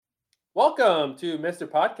Welcome to Mr.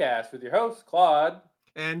 Podcast with your host, Claude.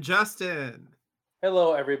 And Justin.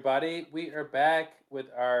 Hello, everybody. We are back with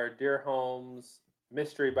our Dear Homes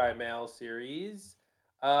Mystery by Mail series,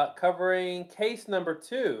 covering case number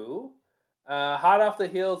two. Hot off the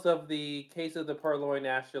heels of the case of the Purloined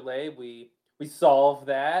Astrolabe, we solved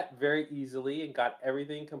that very easily and got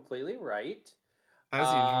everything completely right, As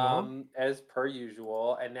usual. as per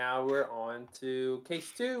usual. And now we're on to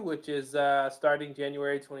case two, which is starting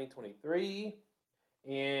January 2023.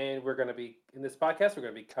 And we're going to be, in this podcast, we're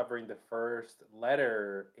going to be covering the first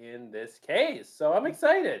letter in this case. So I'm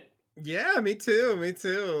excited. Yeah, me too. Me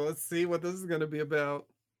too. Let's see what this is going to be about.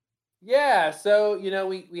 Yeah. So,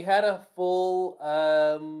 we had a full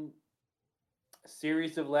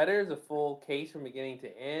series of letters, a full case from beginning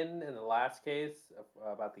to end in the last case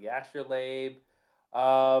about the astrolabe.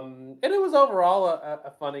 And it was overall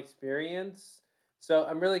a fun experience. So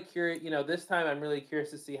I'm really curious, this time I'm really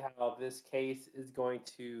curious to see how this case is going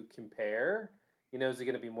to compare. Is it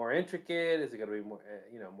going to be more intricate? Is it going to be more,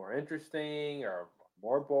 more interesting or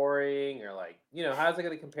more boring? Or like, how's it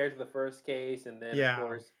going to compare to the first case? And then, of Yeah.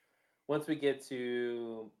 course, once we get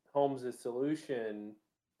to Holmes's solution,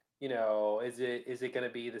 is it going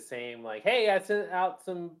to be the same? Like, hey, I sent out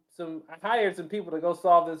I hired some people to go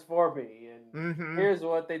solve this for me, and Mm-hmm. here's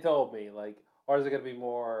what they told me. Like, or is it going to be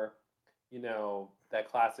more, that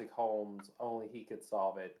classic Holmes only he could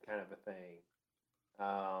solve it kind of a thing?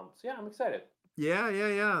 So yeah, I'm excited.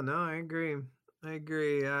 Yeah. No, I agree. I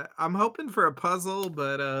agree. I'm hoping for a puzzle,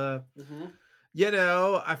 but Mm-hmm.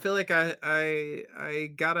 I feel like I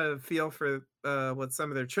got a feel for what some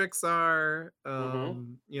of their tricks are.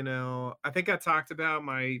 Mm-hmm. I think I talked about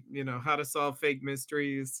my, how to solve fake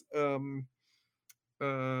mysteries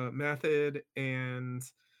method, and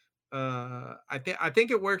I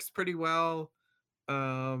think it works pretty well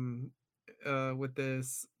um with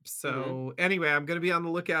this. Mm-hmm. So anyway, I'm going to be on the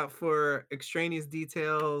lookout for extraneous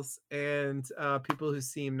details and people who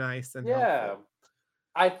seem nice and Yeah. helpful.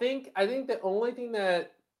 I think the only thing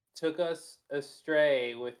that took us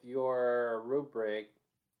astray with your rubric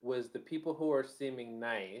was the people who are seeming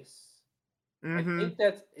nice. I Mhm. think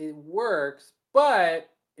that it works, but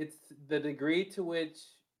it's the degree to which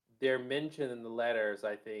they're mentioned in the letters,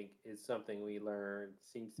 I think, is something we learned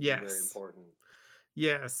seems to be very Yes. important.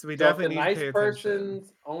 Yes, we So if the definitely need to nice pay attention.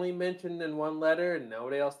 person's only mentioned in one letter and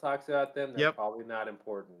nobody else talks about them, they're Yep. probably not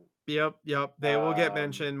important. Yep. They will get Um,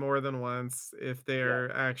 mentioned more than once if yeah,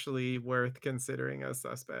 they're actually worth considering as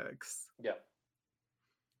suspects. yeah.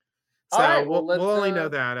 All So right, well we'll let's only know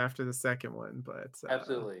that after the second one, but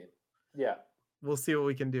absolutely. Yeah. we'll see what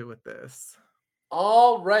we can do with this.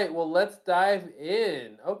 All right, well, let's dive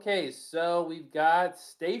in. Okay, so we've got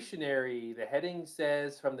stationery. The heading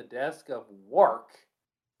says from the desk of Wark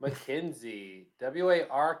McKinsey,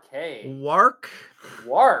 WARK. Wark.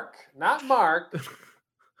 Wark, not Mark,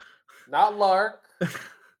 not Lark,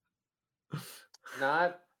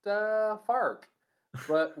 not Fark,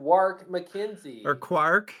 but Wark Or McKinsey.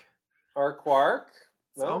 Quark. Or Quark.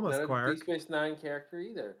 It's No, almost not a Deep Quark. Space Nine character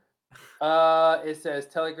either. It says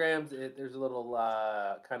telegrams. There's a little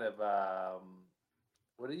kind of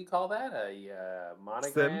what do you call that? A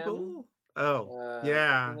monogram, Symbol? Oh, something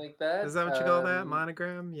yeah. like Is that. that what you call that?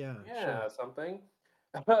 Monogram? Yeah, sure. Yeah, something.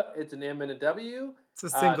 It's an M and a W. It's a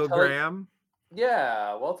single Tele. gram.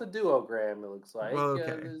 Yeah, well, it's a duogram. It looks Well, like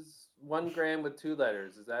okay. there's 1 gram with two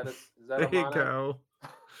letters. Is that a There you mono? go.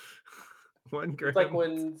 1 It's like gram.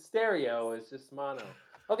 when stereo is just mono.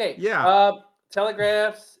 Okay. Yeah.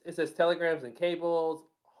 Telegraphs. It says telegrams and cables.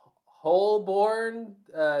 Holborn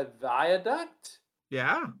Viaduct.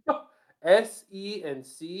 Yeah. S E and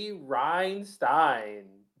C Rhinestein.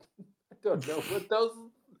 I don't know what those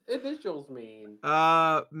initials mean.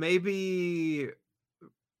 Maybe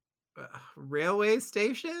railway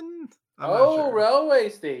station? I'm not Oh, sure. railway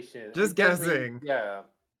station. Just It does mean, guessing. yeah.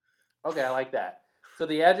 Okay, I like that. So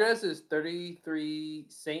the address is 33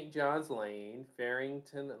 St. John's Lane,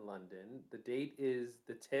 Farrington, London. The date is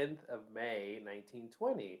the 10th of May,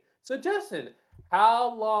 1920. So, Justin,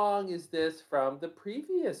 how long is this from the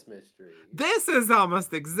previous mystery? This is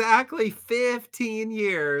almost exactly 15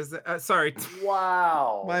 years. Sorry, my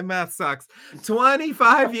Wow. math sucks.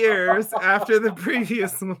 25 years after the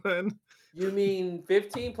previous one. You mean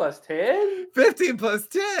 15 plus 10? 15 plus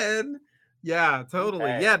 10. Yeah, totally.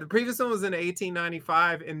 Yeah, Okay. the previous one was in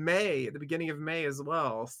 1895 in May, at the beginning of May as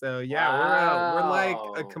well. So yeah, we're like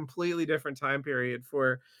a Wow. completely different time period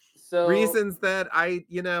for So, reasons that I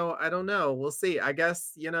don't know. We'll see. I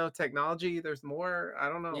guess, technology, there's more. I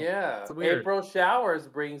don't know. yeah, It's weird. April showers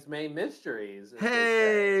brings May mysteries, as they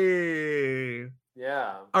say. Hey.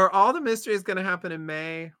 Yeah. Are all the mysteries gonna happen in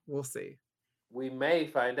May? We'll see. We may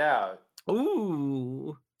find out.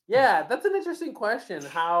 Ooh. Yeah, that's an interesting question.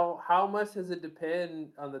 How much does it depend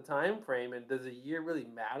on the time frame, and does a year really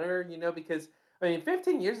matter? Because I mean,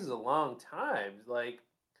 15 years is a long time. Like,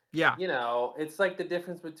 Yeah. it's like the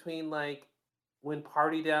difference between like when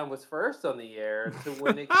Party Down was first on the air to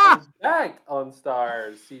when it comes back on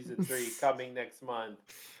Stars season 3 coming next month.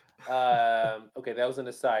 Okay, that was an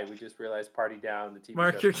aside. We just realized Party Down, the TV show,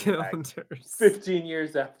 Mark is your coming back calendars. 15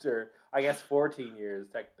 years after, I guess 14 years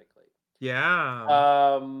technically. Yeah.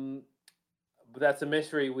 Um, but that's a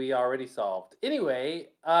mystery we already solved. Anyway,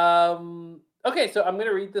 okay, so I'm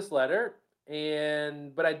gonna read this letter,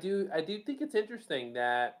 and but I do think it's interesting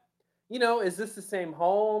that, is this the same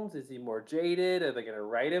Holmes? Is he more jaded? Are they gonna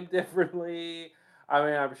write him differently? I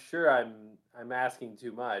mean, I'm sure I'm asking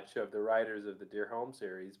too much of the writers of the Dear Holmes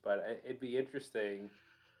series, but it'd be interesting,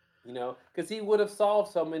 because he would have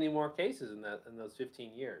solved so many more cases in those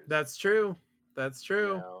 15 years. That's true. That's You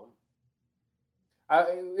true. know,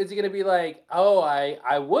 is it gonna be like, oh,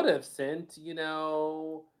 I would have sent,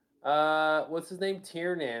 what's his name,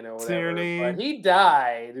 Tiernan or whatever, but Tierney. he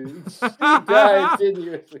died. He died 10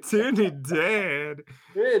 years ago. Tierney dead.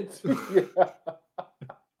 Yeah.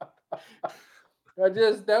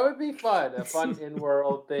 That would be fun, a fun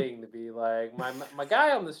in-world thing to be like my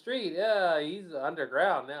guy on the street. Yeah, he's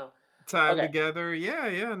underground now. Time Okay, together. Yeah,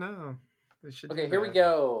 yeah, no. They should do okay, here we that.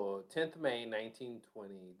 go. 10th May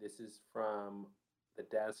 1920. This is from the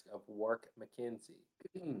desk of Wark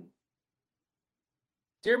McKenzie.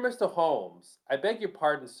 Dear Mr. Holmes, I beg your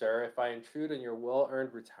pardon, sir, if I intrude on your well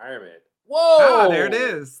earned retirement. Ah, there it Whoa!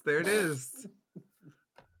 is. There it is.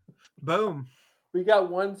 Boom. We got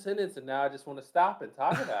one sentence, and now I just want to stop and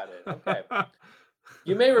talk about it. Okay.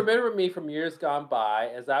 You may remember me from years gone by,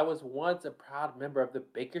 as I was once a proud member of the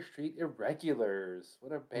Baker Street Irregulars.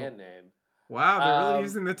 What a band name. Wow, they're really Um,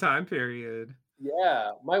 using the time period.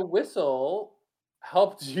 yeah, my whistle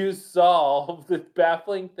helped you solve the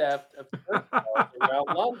baffling theft of church bells around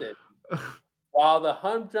London. While the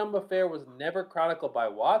humdrum affair was never chronicled by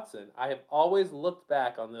Watson, I have always looked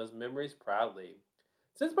back on those memories proudly.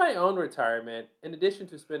 Since my own retirement, in addition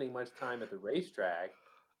to spending much time at the racetrack,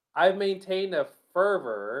 I've maintained a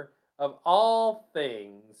fervor of all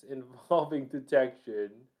things involving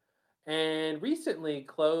detection, and recently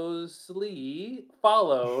closely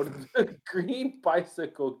followed the green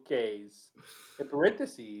bicycle case. In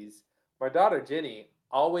parentheses, my daughter Jenny,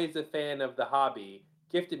 always a fan of the hobby,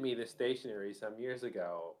 gifted me this stationery some years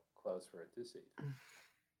ago. Close parentheses.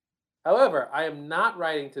 However, I am not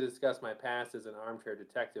writing to discuss my past as an armchair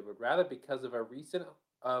detective, but rather because of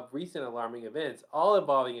recent alarming events, all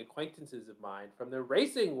involving acquaintances of mine from the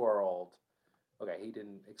racing world. Okay, he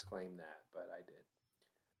didn't exclaim that, but I did.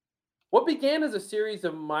 What began as a series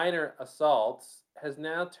of minor assaults has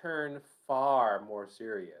now turned far more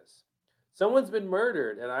serious. Someone's been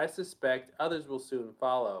murdered, and I suspect others will soon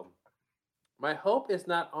follow. My hope is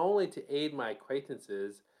not only to aid my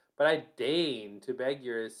acquaintances, but I deign to beg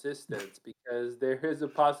your assistance because there is a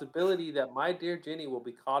possibility that my dear Jenny will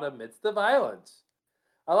be caught amidst the violence.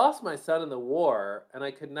 I lost my son in the war, and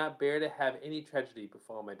I could not bear to have any tragedy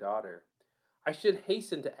befall my daughter. I should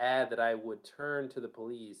hasten to add that I would turn to the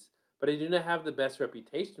police, but I do not have the best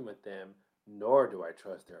reputation with them, nor do I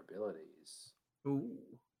trust their abilities. Ooh.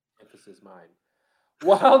 Emphasis mine.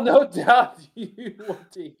 While no doubt you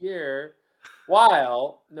want to hear,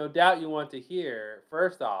 while no doubt you want to hear,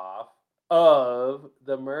 first off, of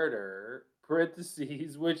the murder,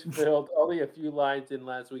 parentheses, which filled only a few lines in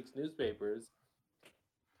last week's newspapers,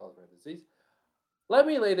 close parentheses. Let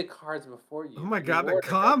me lay the cards before Oh you my in the god, the order that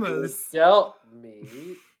they were commas. dealt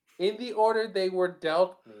me. In the order they were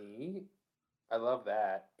dealt me. I love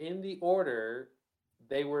that. In the order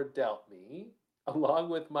they were dealt me, along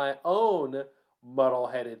with my own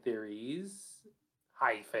muddle-headed theories,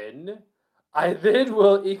 hyphen. I then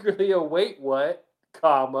will eagerly await what,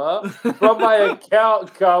 comma, from my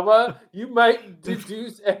account, comma, you might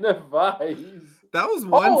deduce and advise. That was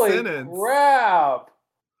one Holy sentence. crap!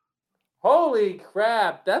 Holy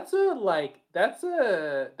crap! That's a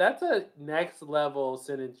next level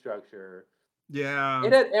sentence structure. Yeah.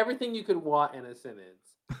 It had everything you could want in a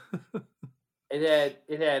sentence.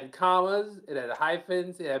 It had commas, it had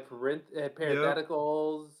hyphens, it had Yep.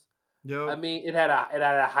 parentheticals. I Yep. mean, it had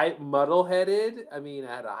a muddle headed. I mean, it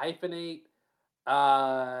had a hyphenate.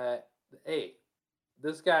 Uh, hey,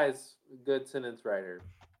 this guy's a good sentence writer.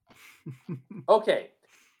 Okay,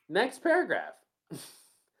 next paragraph.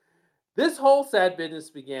 This whole sad business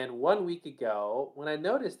began 1 week ago when I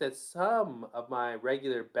noticed that some of my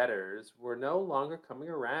regular betters were no longer coming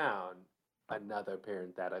around. Another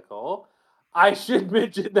parenthetical. I should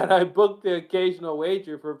mention that I book the occasional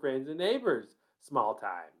wager for friends and neighbors. Small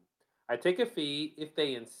time. I take a fee if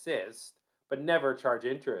they insist, but never charge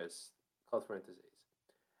interest. Close parentheses.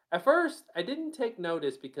 At first, I didn't take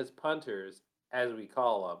notice because punters, as we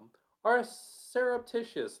call them, are a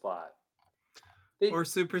surreptitious lot. They Or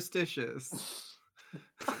superstitious.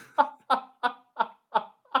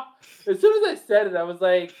 as soon as I said it, I was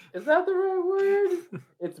like, is that the right word?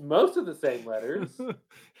 It's most of the same letters.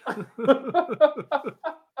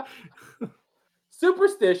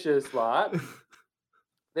 Superstitious lot.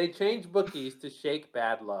 They change bookies to shake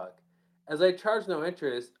bad luck. As I charge no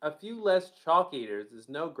interest, a few less chalk eaters is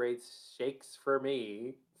no great shakes for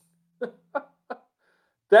me.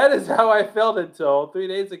 That is how I felt until 3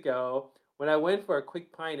 days ago when I went for a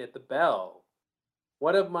quick pint at the Bell.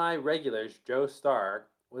 One of my regulars, Joe Stark,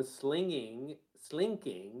 was slinking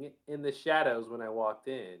in the shadows when I walked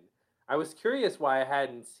in. I was curious why I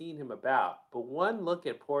hadn't seen him about, but one look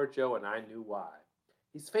at poor Joe and I knew why.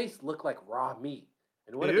 His face looked like raw meat,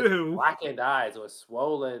 and one of his Ew. blackened eyes was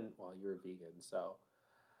swollen. Well, you're a vegan, so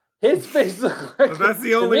his face looked Well, like that's the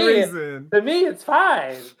to only me. reason. To me, it's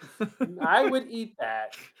fine. I would eat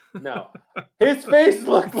that. No, his face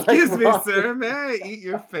looked like Excuse me, raw meat. sir. May I eat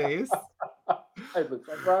your face? It looks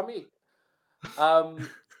like raw meat.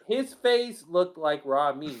 His face looked like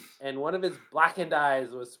raw meat, and one of his blackened eyes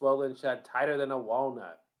was swollen shut tighter than a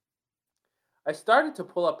walnut. I started to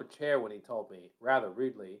pull up a chair when he told me, rather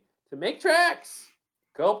rudely, to make tracks.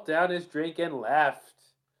 Gulped down his drink and left.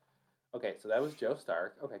 Okay, so that was Joe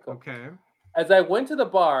Stark. Okay, cool. Okay. As I went to the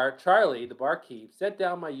bar, Charlie, the barkeep, set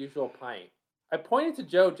down my usual pint. I pointed to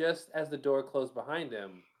Joe just as the door closed behind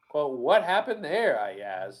him. Quote, what happened there? I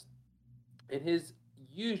asked. In his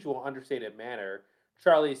usual understated manner,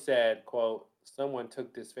 Charlie said, quote, someone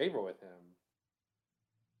took disfavor with him.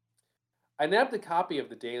 I nabbed a copy of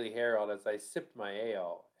the Daily Herald as I sipped my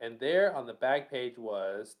ale, and there on the back page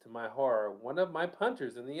was, to my horror, one of my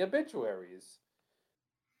punters in the obituaries.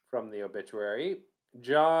 From the obituary,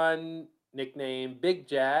 John, nicknamed Big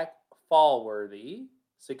Jack Falworthy,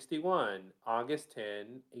 61, August 10,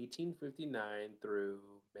 1859 through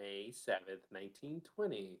May 7th,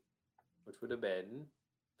 1920, which would have been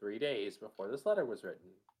 3 days before this letter was written,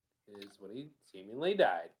 is when he seemingly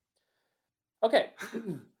died. Okay.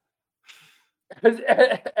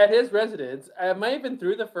 At his residence, am I even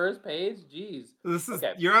through the first page? Jeez.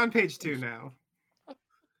 Okay. You're on page 2 now.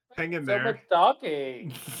 Hang in So much there.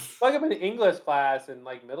 talking. It's like I'm in English class in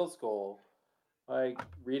like middle school, like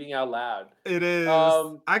reading out loud. It is.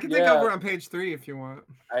 I can take Yeah, over on page 3 if you want.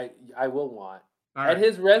 I will want. All At right.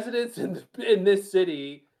 his residence in this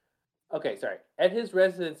city. Okay, sorry. At his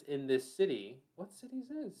residence in this city. What city is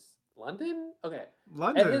this? London? Okay. At his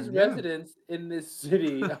London, yeah. residence in this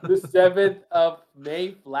city on the 7th of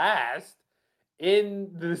May last, in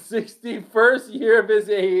the 61st year of his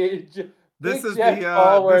age, This Big is Jack the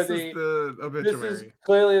Falworthy. This is obituary.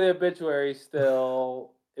 clearly the obituary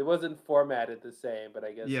still. It wasn't formatted the same, but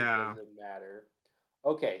I guess it Yeah. doesn't matter.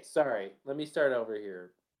 Okay, sorry. Let me start over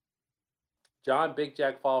here. John Big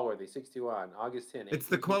Jack Falworthy, 61, August 10, It's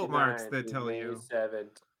the quote marks 1859 that through tell May you.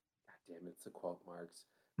 7th. God damn it, it's the quote marks.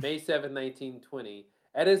 May 7th, 1920.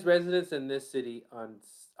 At his residence in this city on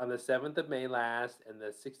the 7th of May last, in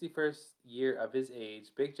the 61st year of his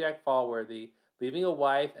age, Big Jack Falworthy, leaving a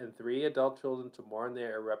wife and 3 adult children to mourn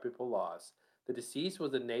their irreparable loss. The deceased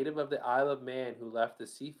was a native of the Isle of Man who left the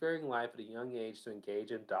seafaring life at a young age to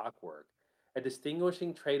engage in dock work. A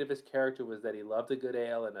distinguishing trait of his character was that he loved a good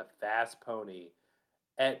ale and a fast pony,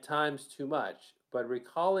 at times too much. But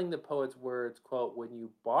recalling the poet's words, quote, when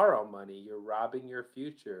you borrow money, you're robbing your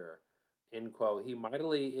future, end quote, he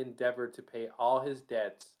mightily endeavored to pay all his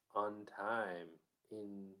debts on time,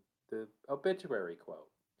 in the obituary quote.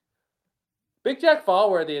 Big Jack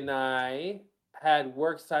Falworthy and I had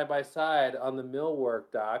worked side by side on the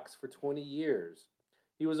millwork docks for 20 years.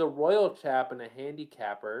 He was a royal chap and a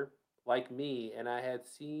handicapper like me, and I had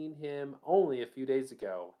seen him only a few days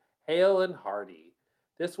ago, hale and hearty.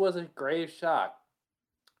 This was a grave shock.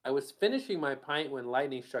 I was finishing my pint when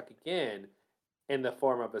lightning struck again, in the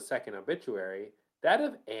form of a second obituary, that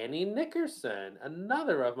of Annie Nickerson,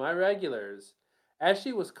 another of my regulars. As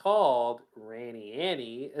she was called, Ranny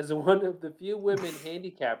Annie is one of the few women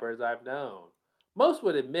handicappers I've known. Most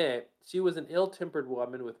would admit she was an ill-tempered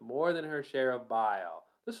woman with more than her share of bile,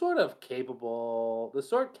 the sort capable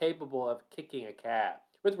of kicking a cat,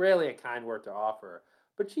 with rarely a kind word to offer.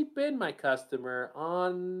 But she'd been my customer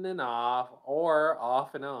on and off, or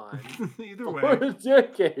off and on, Either for way. a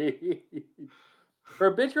decade. Her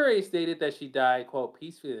obituary stated that she died, quote,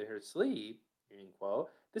 peacefully in her sleep, end quote,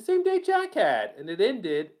 the same day Jack had, and it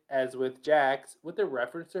ended, as with Jack's, with a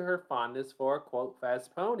reference to her fondness for, quote,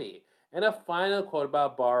 fast pony, and a final quote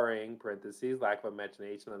about borrowing, parentheses, lack of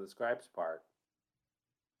imagination on the scribe's part.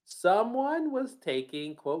 Someone was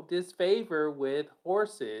taking, quote, disfavor with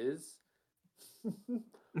horses,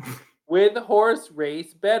 with horse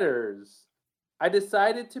race betters. I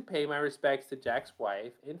decided to pay my respects to Jack's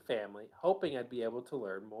wife and family, hoping I'd be able to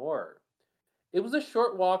learn more. It was a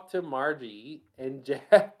short walk to Margie and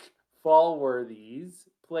Jack Falworthy's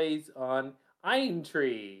place on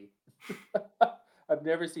Aintree. I've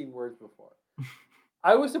never seen words before.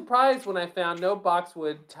 I was surprised when I found no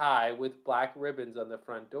boxwood tie with black ribbons on the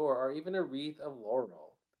front door or even a wreath of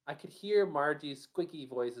laurel. I could hear Margie's squeaky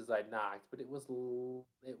voice as I knocked, but it was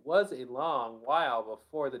a long while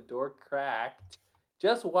before the door cracked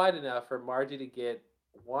just wide enough for Margie to get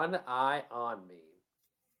one eye on me.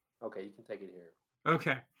 Okay, you can take it here.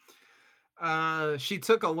 Okay. She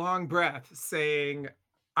took a long breath, saying,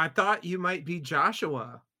 I thought you might be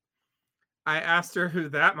Joshua. I asked her who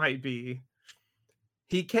that might be.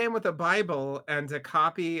 He came with a Bible and a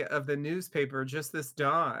copy of the newspaper just this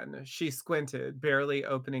dawn. She squinted, barely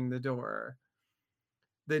opening the door.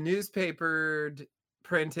 The newspaper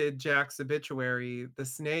printed Jack's obituary. The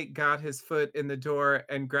snake got his foot in the door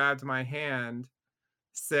and grabbed my hand,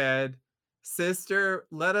 said, Sister,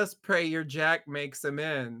 let us pray your Jack makes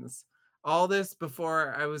amends. All this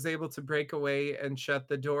before I was able to break away and shut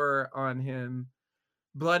the door on him.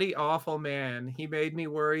 Bloody awful man. He made me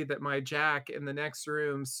worry that my Jack in the next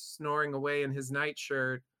room, snoring away in his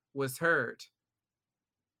nightshirt, was hurt.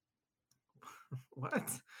 What?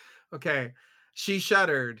 Okay. She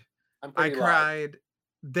shuddered. I'm I pretty lost. cried.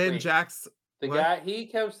 Then Wait, Jack's the what? guy, he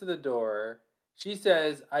comes to the door. She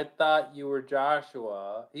says, I thought you were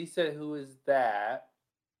Joshua. He said, who is that?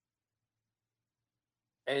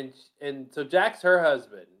 And so Jack's her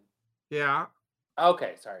husband. Yeah.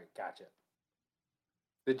 Okay, sorry, gotcha.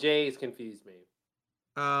 The J's confused me.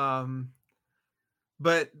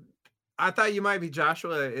 But I thought you might be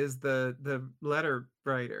Joshua is the letter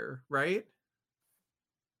writer, right?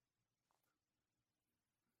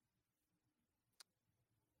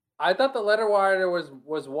 I thought the letter writer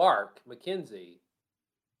was Wark McKenzie.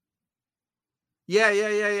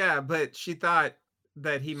 Yeah. But she thought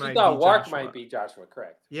that he She might thought be Wark Joshua. might be Joshua,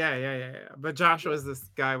 correct? Yeah. But Joshua is this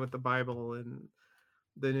guy with the Bible and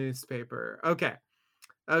the newspaper. Okay.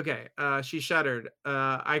 She shuddered.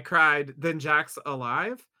 I cried. Then Jack's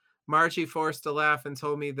alive? Margie forced a laugh and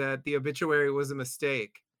told me that the obituary was a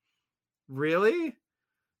mistake. Really?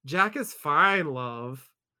 Jack is fine, love.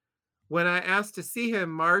 When I asked to see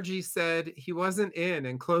him, Margie said he wasn't in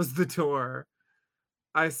and closed the door.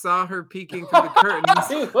 I saw her peeking through the curtains.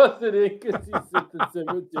 He wasn't in because he's at the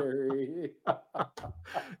cemetery.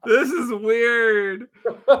 This is weird.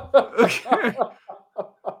 Okay.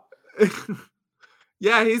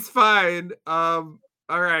 Yeah, he's fine. All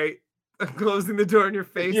right. I'm closing the door in your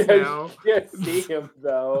face now. You can't see him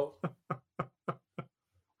though.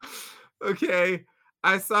 Okay.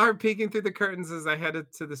 I saw her peeking through the curtains as I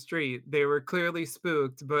headed to the street. They were clearly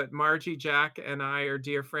spooked, but Margie, Jack, and I are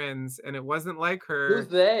dear friends, and it wasn't like her. Who's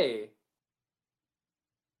they?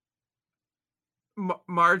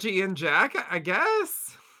 Margie and Jack, I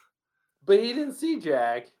guess. But he didn't see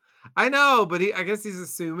Jack. I know, but I guess he's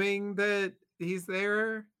assuming that he's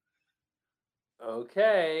there.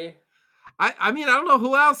 Okay. I mean, I don't know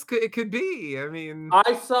who else it could be. I mean,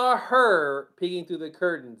 I saw her peeking through the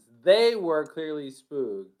curtains. They were clearly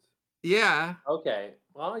spooked. Yeah. Okay.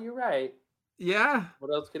 Well, you're right. Yeah.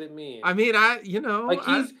 What else could it mean? I mean, like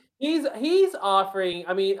he's offering.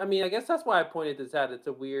 I mean, I guess that's why I pointed this out. It's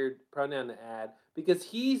a weird pronoun to add because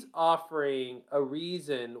he's offering a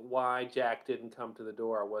reason why Jack didn't come to the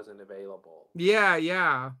door or wasn't available.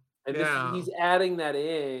 Yeah. And he's adding that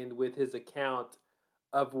in with his account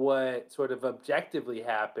of what sort of objectively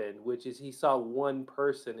happened, which is he saw one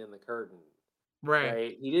person in the curtain.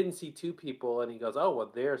 Right. He didn't see two people and he goes, oh,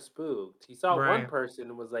 well, they're spooked. He saw one person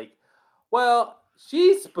and was like, well,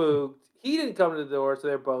 she's spooked. He didn't come to the door, so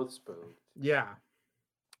they're both spooked. Yeah.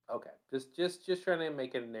 Okay. Just trying to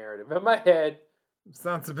make a narrative in my head.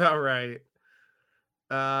 Sounds about right.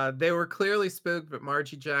 They were clearly spooked, but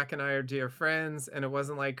Margie, Jack, and I are dear friends, and it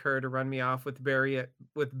wasn't like her to run me off with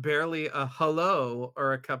barely a hello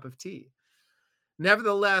or a cup of tea.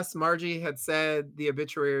 Nevertheless, Margie had said the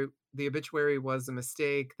obituary was a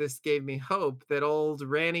mistake. This gave me hope that old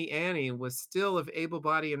Ranny Annie was still of able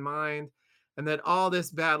body and mind, and that all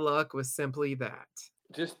this bad luck was simply that.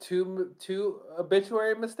 Just two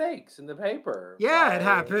obituary mistakes in the paper. Yeah, it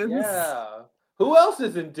happens. Yeah. Who else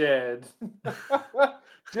isn't dead?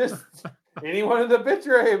 just Anyone in the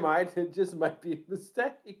obituary might. It just might be a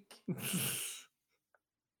mistake.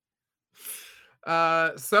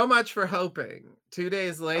 So much for hoping. 2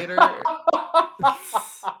 days later.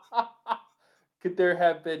 Could there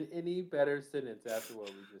have been any better sentence after what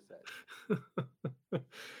we just said?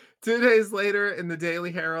 2 days later, in the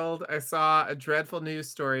Daily Herald, I saw a dreadful news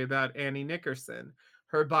story about Annie Nickerson.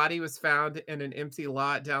 Her body was found in an empty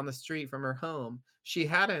lot down the street from her home. She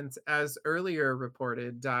hadn't, as earlier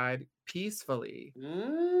reported, died peacefully.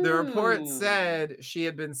 The report Mm. said she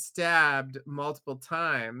had been stabbed multiple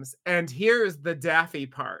times. And here's the daffy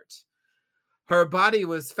part. Her body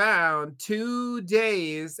was found 2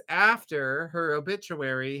 days after her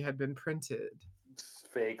obituary had been printed.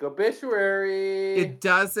 Fake obituary. It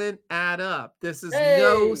doesn't add up. This is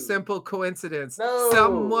no Hey, simple coincidence. no.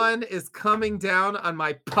 Someone is coming down on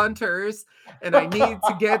my punters, and I need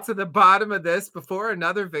to get to the bottom of this before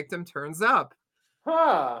another victim turns up.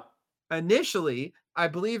 Huh. Initially, I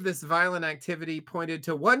believe this violent activity pointed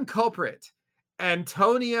to one culprit,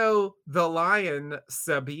 Antonio the Lion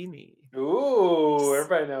Sabini. Ooh,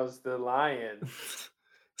 everybody knows the lion.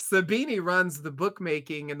 Sabini runs the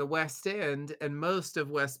bookmaking in the West End and most of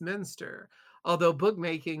Westminster, although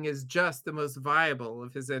bookmaking is just the most viable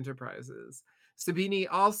of his enterprises. Sabini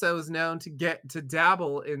also is known to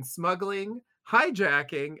dabble in smuggling,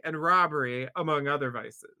 hijacking, and robbery, among other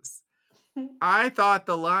vices. I thought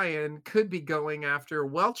the lion could be going after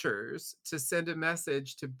welchers to send a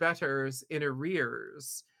message to bettors in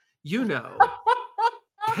arrears. You know,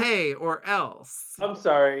 pay or else. I'm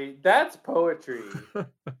sorry, that's poetry.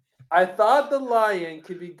 I thought the lion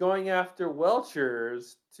could be going after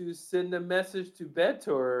welchers to send a message to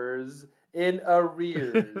bettors in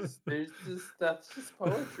arrears. That's just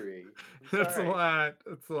poetry. I'm That's a sorry. lot.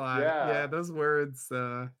 That's a lot. Yeah, Yeah. those words, it's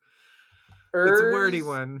a wordy Ers,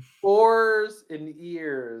 one. oars, and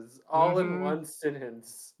ears all in Mhm. one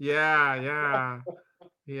sentence. Yeah, yeah.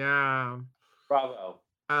 Yeah. Bravo.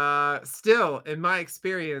 Still, in my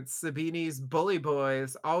experience, Sabini's bully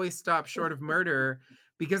boys always stop short of murder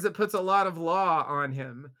because it puts a lot of law on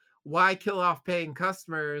him. Why kill off paying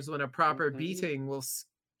customers when a proper Mhm. beating will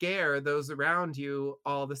scare those around you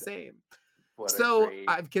all the same? What a So great.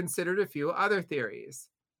 I've considered a few other theories.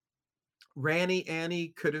 Ranny Annie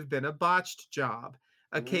could have been a botched job,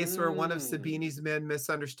 a case where one of Mm. Sabini's men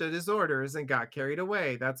misunderstood his orders and got carried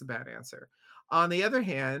away. That's a bad answer. On the other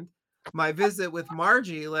hand, my visit with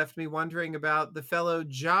Margie left me wondering about the fellow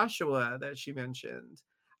Joshua that she mentioned.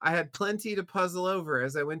 I had plenty to puzzle over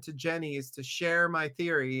as I went to Jenny's to share my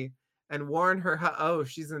theory and warn her. Oh,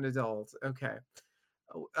 she's an adult. Okay.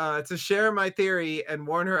 To share my theory and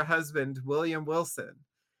warn her husband, William Wilson.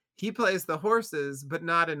 He plays the horses, but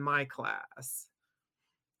not in my class.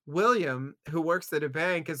 William, who works at a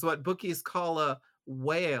bank, is what bookies call a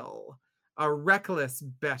whale, a reckless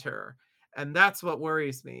bettor. And that's what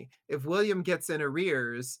worries me. If William gets in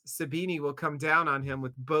arrears, Sabini will come down on him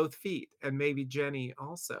with both feet, and maybe Jenny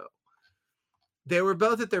also. They were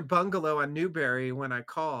both at their bungalow on Newbury when I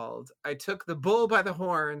called. I took the bull by the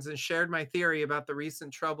horns and shared my theory about the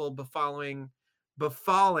recent trouble befalling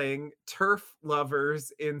turf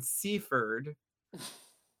lovers in Seaford.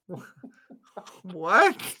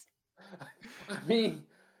 What? I mean,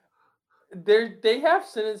 they have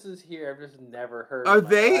sentences here I've just never heard Are in my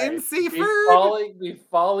they in life. Seaford?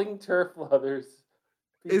 Befalling turf lovers.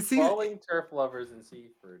 Is he Befalling turf lovers in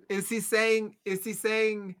Seaford. is he saying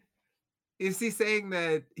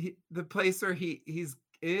that the place where he's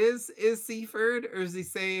is Seaford, or is he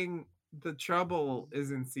saying the trouble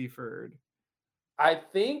is in Seaford? I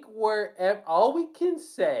think where all we can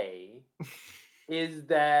say is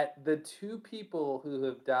that the two people who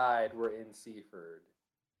have died were in Seaford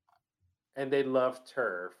and they love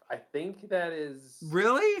turf. I think that is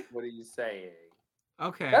Really? what he's saying.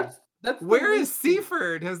 Okay. That's the Where is least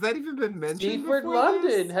Seaford? Has that even been mentioned Seaford, before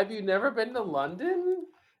London. this? Have you never been to London?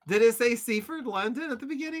 Did it say Seaford, London at the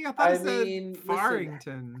beginning? I thought I it said mean, listen,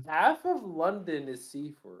 Farrington. half of London is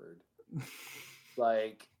Seaford.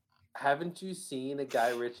 Like, haven't you seen a Guy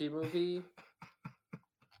Ritchie movie?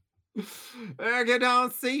 Get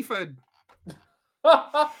on Seaford.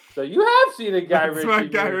 So you have seen a Guy That's my Ritchie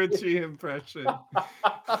Guy movie. Ritchie impression.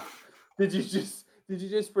 Did you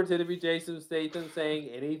just pretend to be Jason Statham saying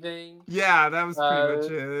anything? Yeah, that was pretty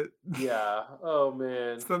much Uh it. yeah. Oh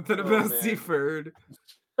man. Something Oh about man. Seaford.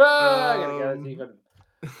 Ah, I gotta get it, Um,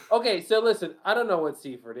 Seaford. Okay, so listen, I don't know what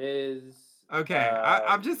Seaford is. okay,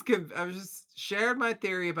 I've just shared my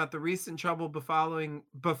theory about the recent trouble befalling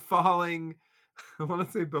I want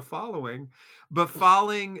to say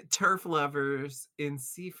befalling turf lovers in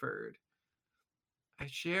Seaford. I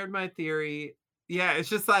shared my theory Yeah, it's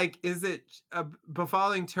just like, is it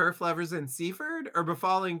befalling turf lovers in Seaford or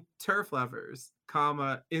befalling turf lovers,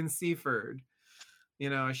 comma, in Seaford?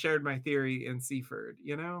 I shared my theory in Seaford,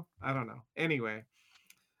 I don't know. Anyway,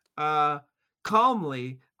 uh,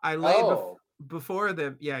 calmly, I lay Oh. before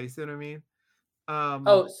them. Yeah, you see what I mean?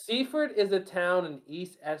 Oh, Seaford is a town in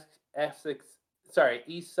Essex, sorry,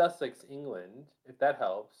 East Sussex, England, if that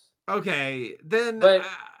helps. Okay, then But,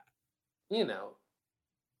 you know,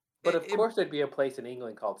 but of it course there'd be a place in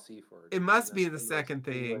England called Seaford, it and must be that's the the most second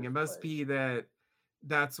thing. English It must place. be that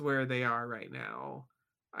that's where they are right now.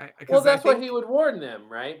 Well, Because I that's why he think would warn them,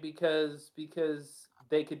 right? Because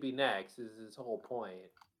they could be next is his whole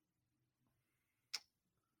point.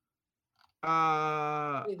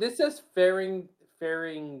 uh This says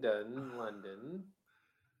Farringdon, London.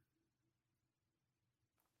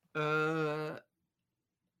 uh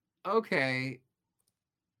okay.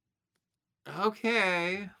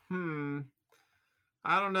 Okay.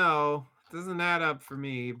 I don't know. Doesn't add up for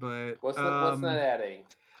me, but What's not adding?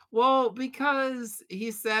 well, because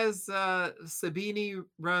he says Sabini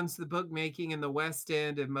runs the bookmaking in the West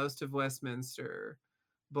End and most of Westminster,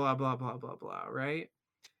 blah blah blah blah blah, right?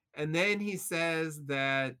 And then he says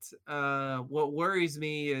that what worries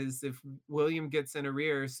me is if William gets in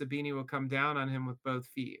arrears, Sabini will come down on him with both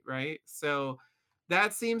feet, right? So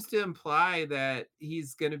that seems to imply that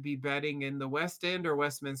he's going to be betting in the West End or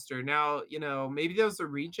Westminster. Now, maybe those are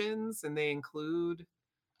regions and they include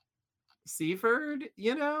Seaford,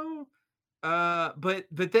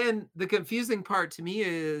 but then the confusing part to me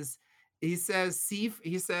is he says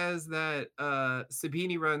that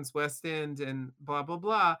Sabini runs West End and blah blah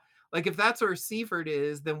blah. Like if that's where Seaford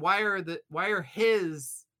is, then why are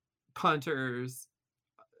his punters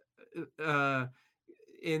uh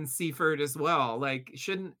in Seaford as well? Like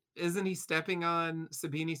shouldn't isn't he stepping on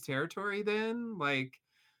Sabini's territory then? Like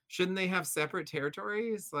shouldn't they have separate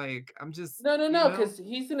territories? Like I'm just, No, no, no, because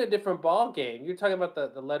he's in a different ball game. You're talking about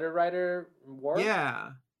the letter writer work.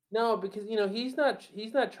 yeah. No, because he's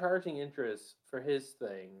not charging interest for his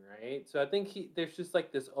thing, right? So I think there's just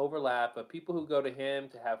like this overlap of people who go to him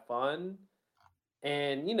to have fun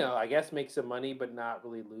and I guess make some money but not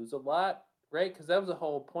really lose a lot, right? Because that was the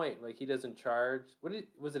whole point. Like he doesn't charge.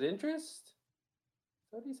 Was it interest?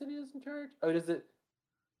 Is that what he said he doesn't charge? Oh, does it?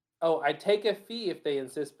 Oh, I take a fee if they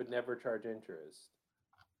insist but never charge interest.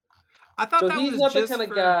 I thought So that he's was not the just kind of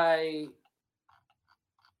for guy.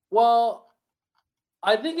 Well,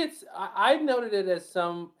 I think I've noted it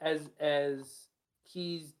as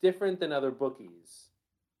he's different than other bookies.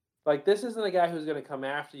 Like this isn't a guy who's going to come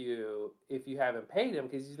after you if you haven't paid him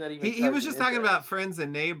because he's not even he was charging just talking about interest. friends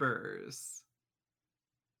and neighbors.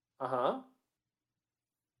 Uh huh.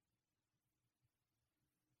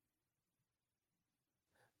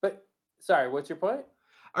 But sorry, what's your point?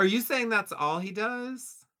 Are you saying that's all he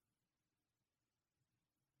does?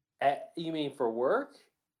 You mean for work?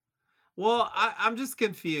 Well, I'm just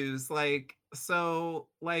confused. Like, so,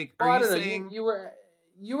 like, are Well, I you don't know. You saying you were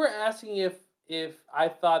you were asking if I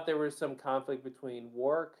thought there was some conflict between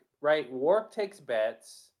work, right? Work takes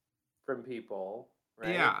bets from people,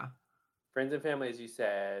 right? yeah. Friends and family, as you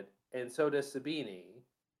said, and so does Sabini.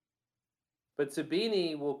 But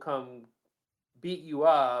Sabini will come beat you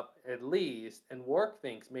up at least, and work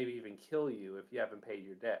thinks maybe even kill you if you haven't paid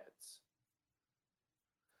your debts.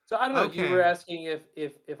 So I don't know. You were Okay. asking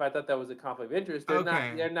if I thought that was a conflict of interest. They're not.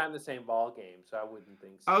 Okay. They're not in the same ball game, so I wouldn't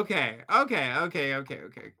think so. Okay. Okay. Okay. Okay.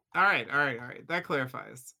 Okay. All right. All right. All right. That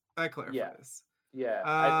clarifies. That Yeah, clarifies. yeah.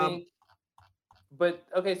 I Um, think. But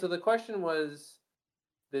okay, so the question was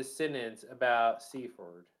this sentence about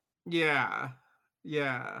Seaford. yeah.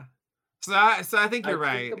 Yeah. So I think I you're take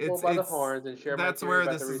right. the bull by the It's horns and share my that's theory where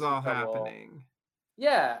about the this is recent all trouble. happening.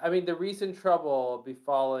 Yeah, I mean the recent trouble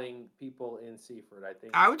befalling people in Seaford.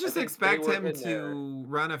 I would I just think they expect were him in there. to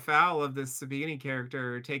run afoul of this Sabini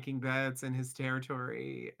character taking bets in his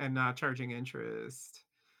territory and not charging interest.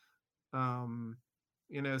 Um,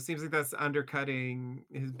 seems like that's undercutting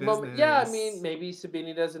his But yeah, I mean business. maybe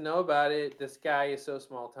Sabini doesn't know about it. This guy is so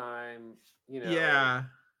small time, Yeah,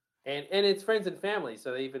 and it's friends and family.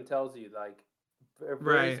 So they even tells you like a very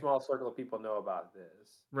right, small circle of people know about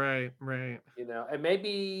this. right, right. And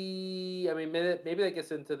maybe I mean maybe that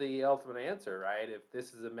gets into the ultimate answer, right? If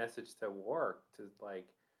this is a message to work to like,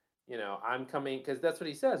 I'm coming because that's what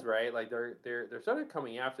he says, right? Like they're sort of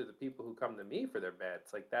coming after the people who come to me for their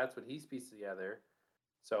bets. Like that's what he's pieced together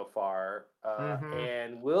so far. Mm-hmm.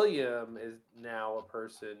 And William is now a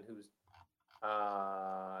person who's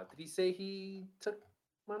did he say he took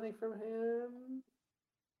money from him?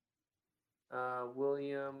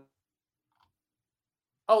 William.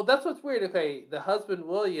 Oh, that's what's weird. Okay, the husband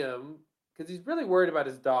William. because he's really worried about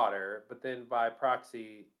his daughter, but then by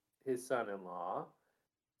proxy, his son-in-law.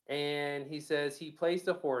 And he says he plays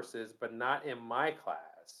the horses, but not in my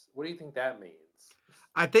class. What do you think that means?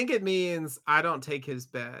 I think it means I don't take his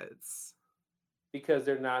bets Because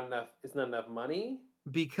there's not enough. It's not enough money,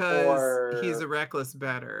 because he's a or reckless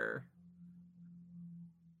better.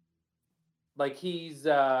 like he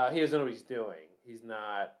doesn't know what he's doing. He's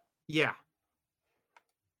not Yeah.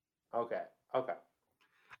 okay. Okay.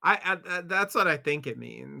 That's what I think it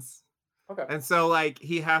means. Okay. And so, like,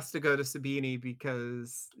 he has to go to Sabini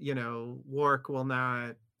because, Wark will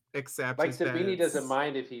not accept Like his Sabini doesn't bets.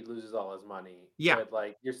 mind if he loses all his money, Yeah, but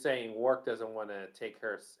like you're saying, Wark doesn't want to take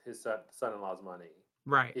his son-in-law's money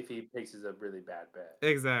right. if he places a really bad bet.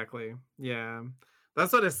 Exactly. Yeah.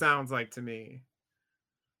 That's what it sounds like to me.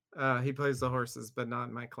 He plays the horses, but not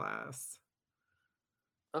in my class.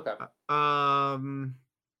 Okay. Um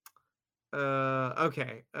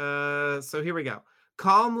okay. So here we go.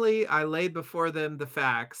 Calmly, I laid before them the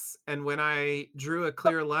facts, and when I drew a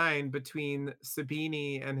clear line between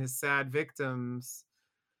Sabini and his sad victims,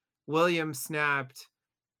 William snapped,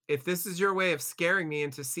 "If this is your way of scaring me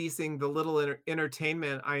into ceasing the little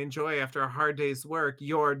entertainment I enjoy after a hard day's work,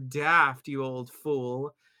 you're daft, you old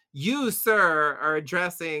fool. You, sir, are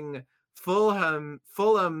addressing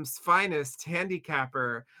Fulham's finest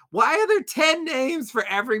handicapper. Why are there 10 names for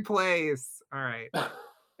every place?" All right.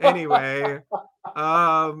 Anyway,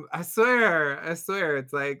 I swear,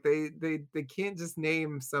 it's like they can't just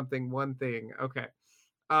name something one thing. Okay.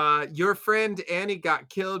 Your friend Annie got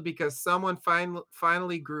killed because someone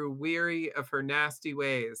finally grew weary of her nasty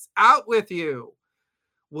ways. Out with you!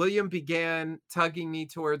 William began tugging me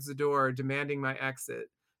towards the door, demanding my exit.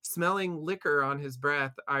 Smelling liquor on his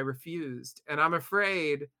breath, I refused, and I'm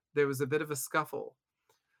afraid there was a bit of a scuffle.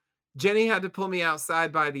 Jenny had to pull me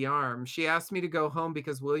outside by the arm. She asked me to go home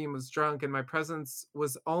because William was drunk and my presence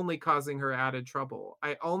was only causing her added trouble.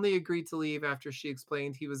 I only agreed to leave after she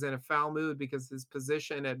explained he was in a foul mood because his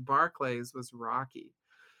position at Barclays was rocky.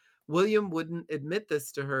 William wouldn't admit this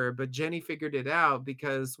to her, but Jenny figured it out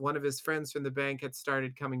because one of his friends from the bank had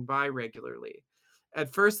started coming by regularly.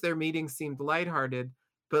 At first, their meetings seemed lighthearted,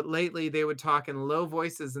 but lately they would talk in low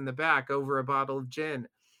voices in the back over a bottle of gin.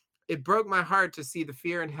 It broke my heart to see the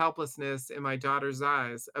fear and helplessness in my daughter's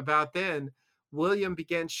eyes. About then, William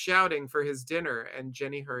began shouting for his dinner, and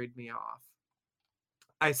Jenny hurried me off.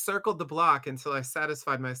 I circled the block until I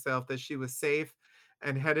satisfied myself that she was safe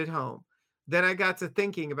and headed home. Then I got to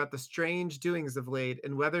thinking about the strange doings of late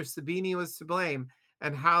and whether Sabini was to blame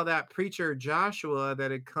and how that preacher Joshua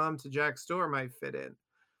that had come to Jack's door might fit in.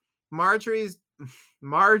 Marjorie's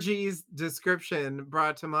Margie's description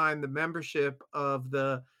brought to mind the membership of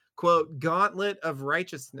the quote gauntlet of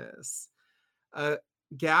righteousness, a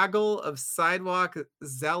gaggle of sidewalk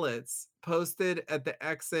zealots posted at the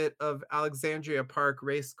exit of Alexandria Park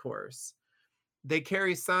Racecourse. They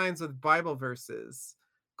carry signs with Bible verses.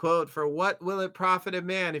 Quote, "For what will it profit a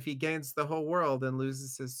man if he gains the whole world and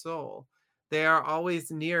loses his soul?" They are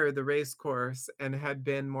always near the race course and had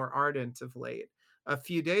been more ardent of late. A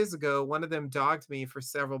few days ago, one of them dogged me for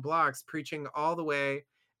several blocks, preaching all the way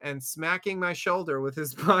and smacking my shoulder with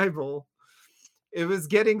his Bible. It was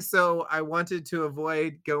getting so I wanted to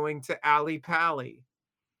avoid going to Ali Pali.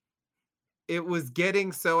 It was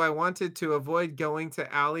getting so I wanted to avoid going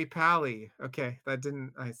to Ali Pali. Okay,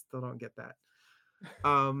 I still don't get that.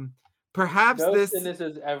 Perhaps No this sentence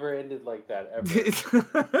has ever ended like that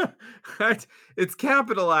ever. it's, it's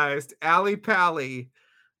capitalized. Ali Pali.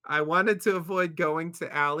 I wanted to avoid going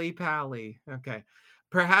to Ali Pali. Okay.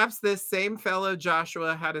 Perhaps this same fellow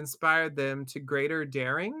Joshua had inspired them to greater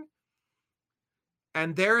daring.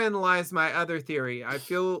 And therein lies my other theory. I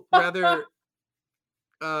feel rather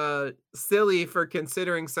silly for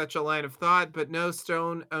considering such a line of thought, but no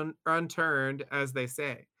stone unturned, as they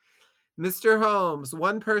say. Mr. Holmes,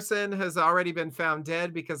 one person has already been found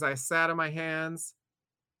dead because I sat on my hands.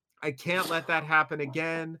 I can't let that happen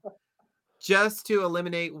again. Just to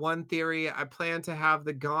eliminate one theory, I plan to have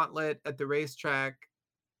the gauntlet at the racetrack.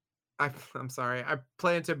 I'm sorry. I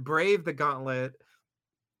plan to brave the gauntlet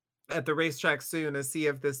at the racetrack soon and see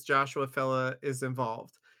if this Joshua fella is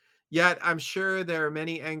involved. Yet I'm sure there are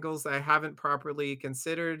many angles I haven't properly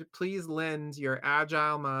considered. Please lend your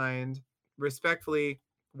agile mind. Respectfully,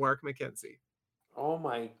 Wark McKenzie. Oh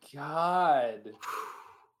my god.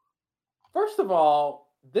 First of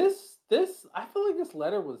all, this I feel like this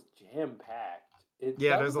letter was jam packed.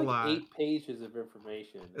 Yeah, That there's was a like lot. 8 pages of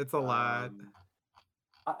information. It's a lot.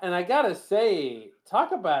 And I gotta say,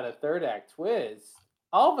 talk about a third act twist.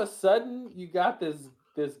 All of a sudden, you got this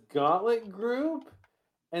gauntlet group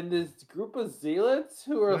and this group of zealots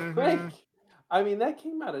who are like Mhm. I mean, that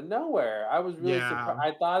came out of nowhere. I was really surprised. Yeah.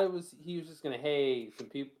 I thought he was just gonna, hey, some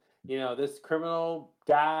people, this criminal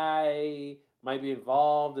guy might be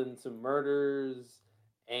involved in some murders,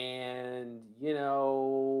 and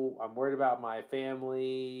I'm worried about my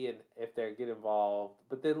family and if they get involved.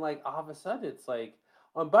 But then, like, all of a sudden, it's like,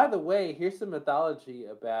 oh, and by the way, here's some mythology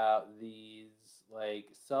about these like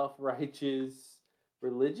self-righteous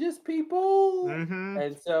religious people, Mm-hmm.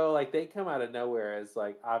 and so like they come out of nowhere as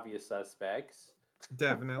like obvious suspects.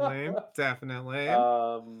 Definitely. Definitely.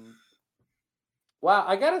 um wow,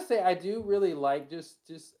 I gotta say I do really like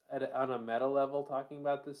on a meta level talking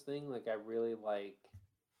about this thing. Like I really like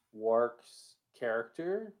Wark's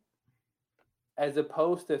character as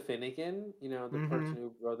opposed to Finnegan, the Mm-hmm. person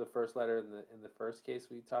who wrote the first letter in the first case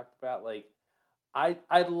we talked about. Like I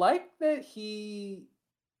like that he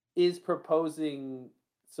is proposing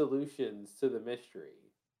solutions to the mystery.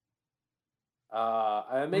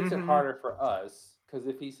 And it makes it Mm-hmm. harder for us because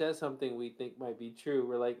if he says something we think might be true,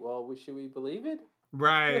 we're like, well, should we believe it?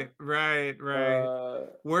 Right, right, right.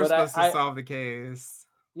 We're But supposed to solve the case.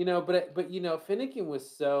 Finnegan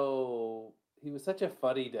was he was such a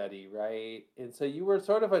fuddy duddy, right? And so you were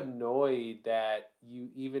sort of annoyed that you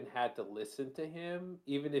even had to listen to him,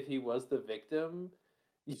 even if he was the victim.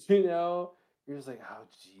 You're just like, oh,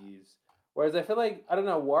 jeez. Whereas I feel like I don't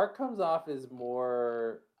know, Wark comes off as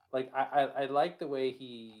more like I like the way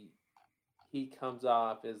he comes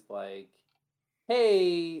off as like,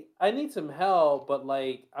 hey, I need some help, but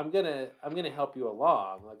like I'm gonna help you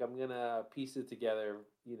along. Like I'm gonna piece it together,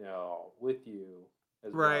 with you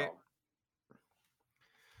as Right. well.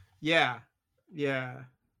 Yeah. Yeah.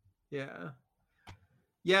 Yeah.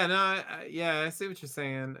 Yeah, no, I see what you're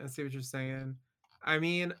saying. I see what you're saying. I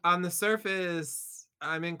mean, on the surface,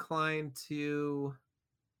 I'm inclined to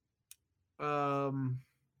um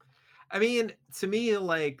I mean, to me,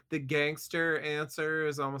 like the gangster answer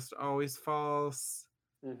is almost always false.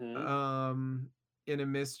 Mm-hmm. Um in a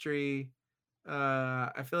mystery.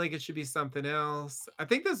 I feel like it should be something else. I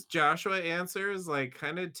think this Joshua answer is like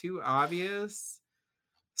kind of too obvious.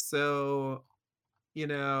 So,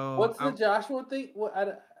 What's the I'm Joshua thing?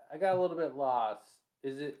 I got a little bit lost.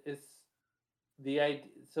 Is the idea?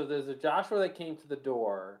 So there's a Joshua that came to the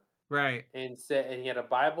door right. and he had a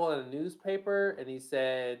Bible and a newspaper, and he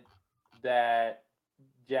said that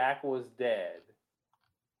Jack was dead.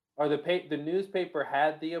 Or the newspaper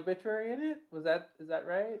had the obituary in it? Is that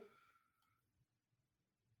right?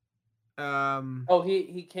 Um Oh,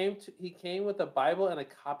 he came with a Bible and a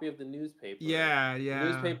copy of the newspaper. yeah, The yeah.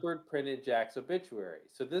 newspaper printed Jack's obituary.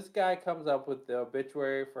 So this guy comes up with the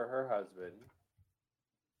obituary for her husband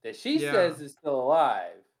that she Yeah. says is still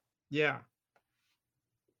alive, Yeah.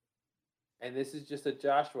 and this is just a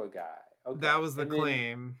Joshua guy. That Okay, was the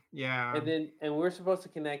claim. Yeah. and we're supposed to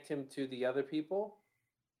connect him to the other people.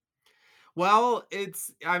 Well,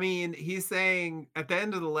 I mean, he's saying at the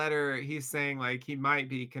end of the letter, he's saying like he might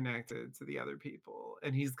be connected to the other people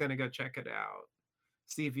and he's going to go check it out.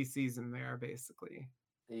 See if he sees him there basically.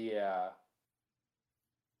 Yeah.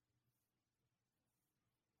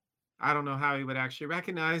 I don't know how he would actually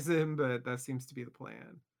recognize him, but that seems to be the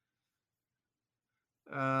plan.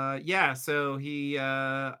 Yeah, so he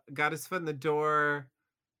got his foot in the door,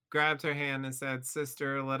 grabbed her hand and said,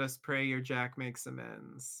 "Sister, let us pray your Jack makes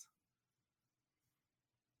amends."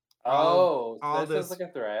 All Oh, so all that sounds this like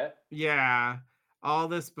a threat. Yeah, all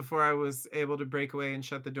this before I was able to break away and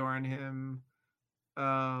shut the door on him.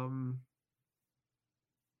 Um,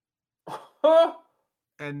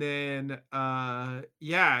 and then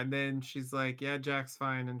yeah, and then she's like, "Yeah, Jack's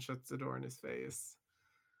fine," and shuts the door in his face.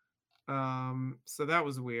 So that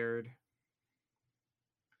was weird.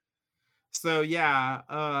 So yeah,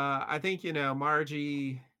 I think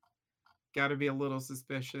Margie got to be a little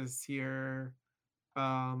suspicious here.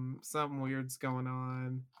 Something weird's going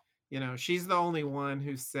on. She's the only one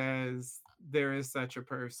who says there is such a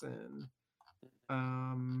person.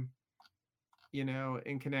 Um,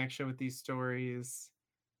 in connection with these stories.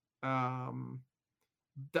 Um,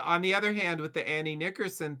 on the other hand, with the Annie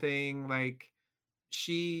Nickerson thing, like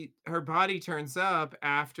her body turns up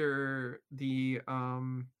after the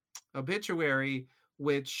obituary,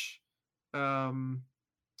 which um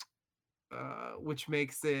which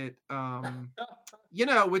makes it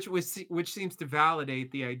which seems to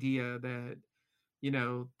validate the idea that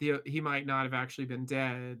he might not have actually been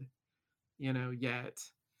dead yet,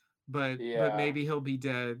 but Yeah. maybe he'll be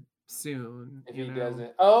dead soon. If he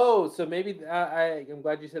doesn't, oh, so maybe I'm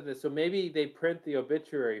glad you said this. So maybe they print the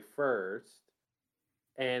obituary first,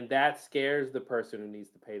 and that scares the person who needs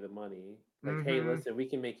to pay the money. Like, hey, Mm-hmm. listen, we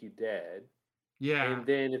can make you dead, Yeah. and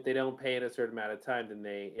then if they don't pay in a certain amount of time, then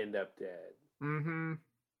they end up dead. Mm-hmm.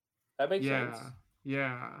 That makes Yeah. sense.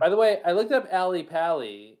 Yeah. By the way, I looked up Ali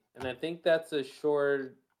Pali, and I think that's a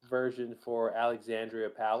short version for Alexandria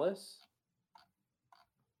Palace.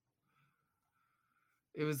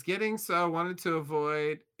 It was getting so I wanted to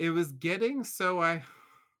avoid. It was getting so I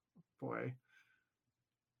boy.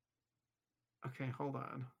 Okay, hold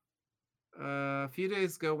on. A few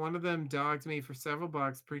days ago, one of them dogged me for several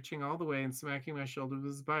blocks, preaching all the way and smacking my shoulder with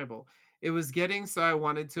his Bible. It was getting so I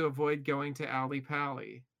wanted to avoid going to Ali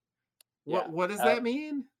Pali. Yeah, What does that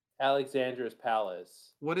mean? Alexandra's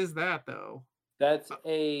Palace. What is that though? That's Uh,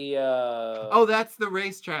 a oh, that's the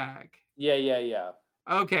racetrack. yeah, yeah, yeah.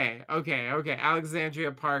 Okay, okay, okay.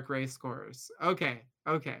 Alexandria Park race course. Okay,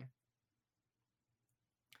 okay.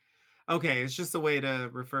 Okay, it's just a way to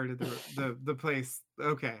refer to the place.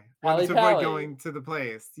 Okay. Wanted Ali to avoid Pali. going to the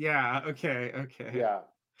place. Yeah, okay, okay. Yeah.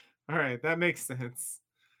 All right, that makes sense.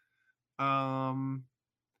 Um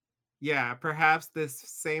yeah, perhaps this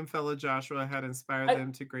same fellow Joshua had inspired I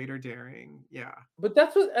them to greater daring. Yeah. But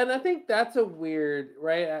that's what, and I think that's a weird,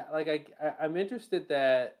 right? I'm interested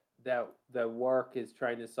that the work is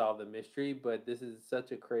trying to solve the mystery, but this is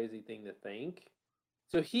such a crazy thing to think.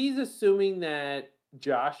 So he's assuming that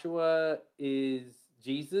Joshua is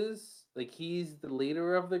Jesus, like he's the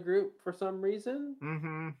leader of the group for some reason.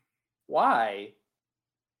 Mhm. Why?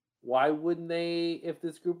 Why wouldn't they, if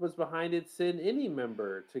this group was behind it, send any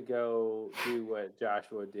member to go do what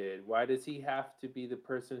Joshua did? Why does he have to be the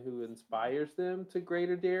person who inspires them to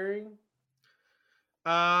greater daring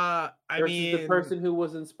I versus the mean, person who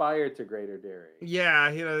was inspired to greater daring?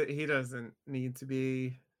 yeah, he doesn't need to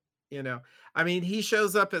be, you know. I mean, he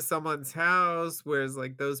shows up at someone's house, whereas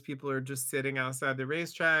like those people are just sitting outside the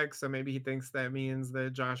racetrack. So maybe he thinks that means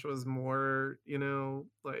that Joshua's more,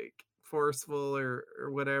 like forceful or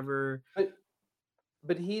whatever.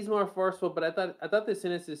 But he's more forceful. But I thought the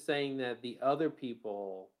sentence is saying that the other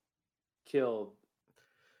people killed.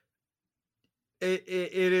 It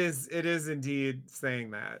is indeed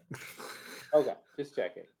saying that. Okay, just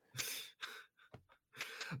checking.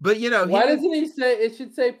 But he Why did. doesn't he say it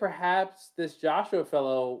should say perhaps this Joshua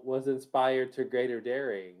fellow was inspired to greater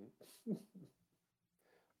daring?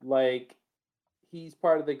 Like he's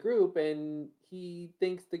part of the group and he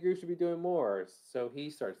thinks the group should be doing more, so he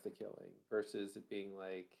starts the killing versus it being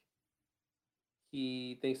like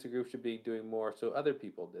he thinks the group should be doing more, so other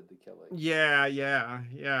people did the killing. Yeah, yeah,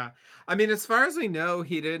 yeah. I mean, as far as we know,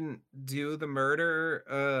 he didn't do the murder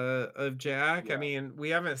of Jack. I Yeah, mean, we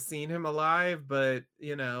haven't seen him alive, but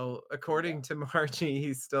yeah, according to Margie,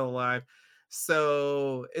 he's still alive.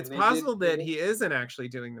 So it's and they did, possible that he isn't actually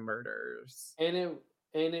doing the murders. and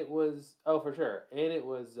it was, oh, for sure, and it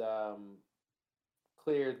was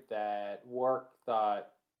clear that Work thought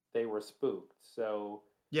they were spooked. So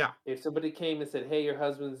Yeah. if somebody came and said, "Hey, your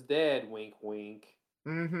husband's dead," wink, wink,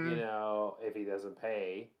 Mm-hmm. if he doesn't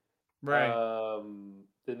pay, Right.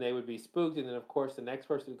 then they would be spooked, and then of course the next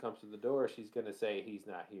person who comes to the door, she's gonna say he's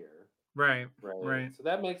not here, Right. right? Right. So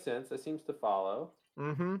that makes sense. That seems to follow.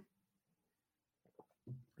 Mm-hmm.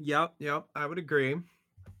 Yep. Yep. I would agree.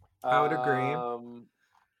 I would agree. Um,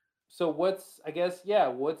 so what's, I guess, yeah,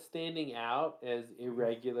 what's standing out as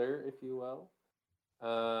irregular, if you will?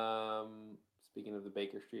 Speaking of the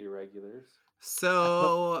Baker Street irregulars,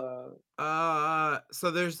 So uh, so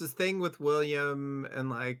there's this thing with William and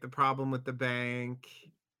like the problem with the bank.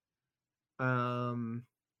 Um,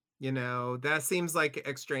 that seems like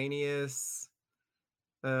extraneous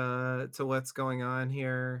to what's going on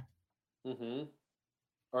here. mm-hmm.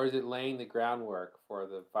 Or is it laying the groundwork for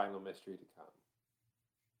the final mystery to come?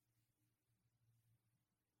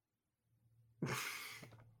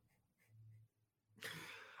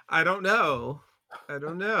 I don't know. I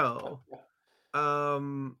don't know.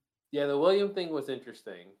 Um Yeah, the William thing was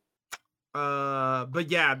interesting. but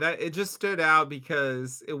yeah, that it just stood out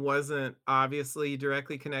because it wasn't obviously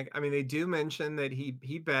directly connected. I mean, they do mention that he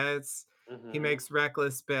bets, he Mm-hmm. makes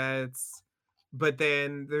reckless bets, but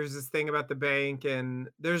then there's this thing about the bank, and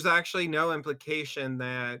there's actually no implication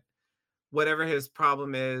that whatever his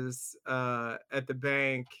problem is at the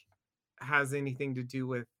bank has anything to do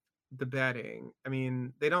with the betting. I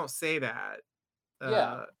mean, they don't say that,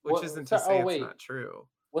 Yeah. which What? isn't to So, say oh it's wait, not true.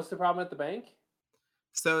 what's the problem at the bank?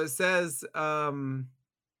 So it says,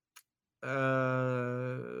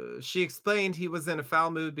 she explained he was in a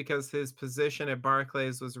foul mood because his position at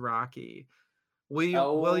Barclays was rocky.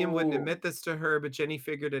 William wouldn't Oh, admit this to her, but Jenny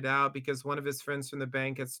figured it out because one of his friends from the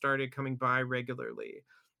bank had started coming by regularly.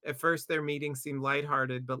 At first, their meetings seemed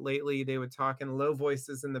lighthearted, but lately they would talk in low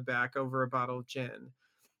voices in the back over a bottle of gin.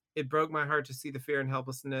 It broke my heart to see the fear and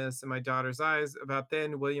helplessness in my daughter's eyes. About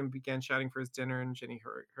then, William began shouting for his dinner, and Jenny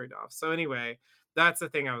hurried off. So anyway, that's the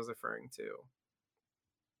thing I was referring to.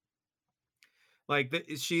 Like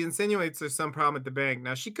she insinuates there's some problem at the bank.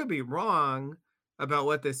 Now she could be wrong about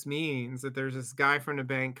what this means. That there's this guy from the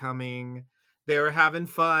bank coming. They were having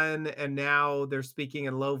fun, and now they're speaking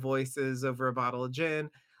in low voices over a bottle of gin.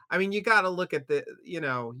 I mean, you got to look at you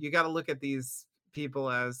got to look at these people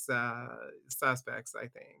as suspects. I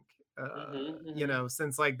think, Mm-hmm, mm-hmm.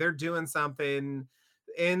 since like they're doing something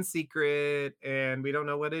in secret, and we don't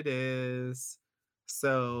know what it is.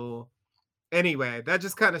 So anyway, that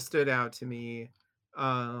just kind of stood out to me.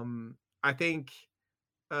 Um, I think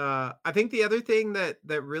I think the other thing that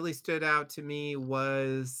really stood out to me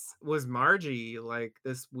was Margie, like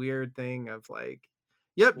this weird thing of like,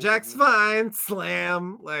 yep, Jack's Mm-hmm, fine,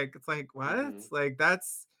 slam. Like it's like what? mm-hmm. Like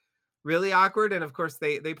that's really awkward. And of course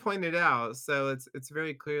they pointed out, so it's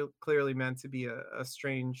very clearly meant to be a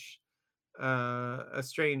strange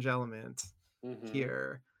element Mm-hmm.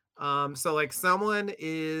 here. So like someone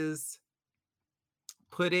is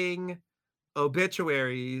putting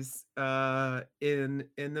obituaries in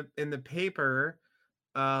the paper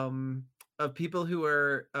of people who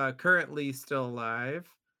are currently still alive,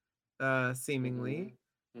 Mm-hmm. seemingly,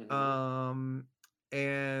 Mm-hmm. um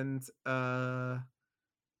and uh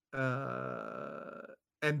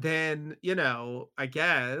and then I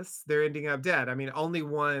guess they're ending up dead. I mean, only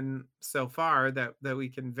one so far that we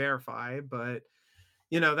can verify, but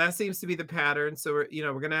that seems to be the pattern. So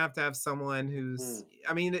we're gonna have to have someone who's.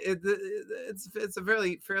 I mean, it's a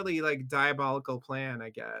fairly like diabolical plan, I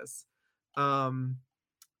guess. Um,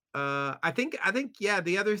 I think yeah.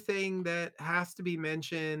 The other thing that has to be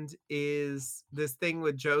mentioned is this thing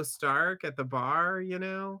with Joe Stark at the bar.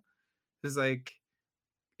 Who's like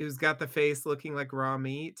who's got the face looking like raw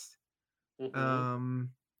meat. Mm-hmm.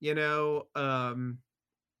 Um, you know, um,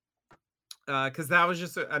 because that was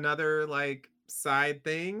just another like side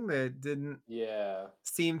thing that didn't Yeah.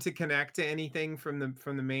 seem to connect to anything from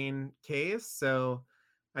the main case. So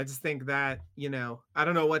I just think that, I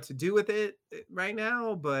don't know what to do with it right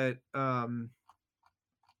now, but I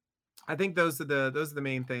think those are the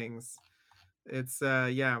main things. It's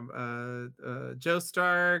yeah, Joe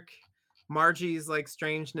Stark, Margie's like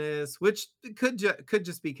strangeness, which could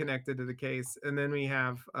just be connected to the case, and then we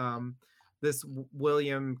have this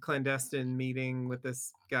William clandestine meeting with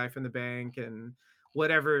this guy from the bank and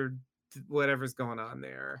whatever's going on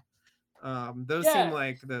there. Those seem Yeah.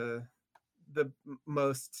 like the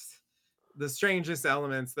the strangest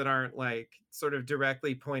elements that aren't like sort of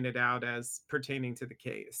directly pointed out as pertaining to the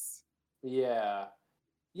case. Yeah.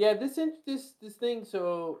 Yeah, this thing.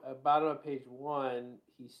 So about on page one,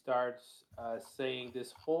 he starts saying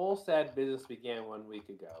this whole sad business began 1 week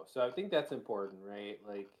ago. So I think that's important, right?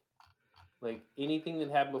 Like anything that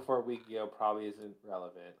happened before a week ago probably isn't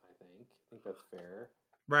relevant. I think that's fair.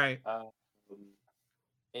 Right. Um,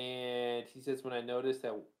 and he says when I noticed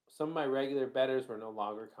that some of my regular betters were no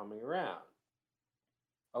longer coming around.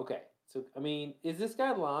 Okay, so I mean, is this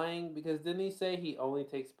guy lying? Because didn't he say he only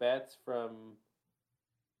takes bets from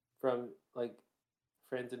like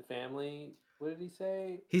friends and family? What did he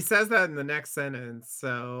say? He says that in the next sentence,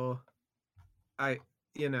 so I,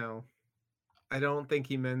 you know, I don't think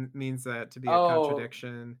he means that to be a Oh,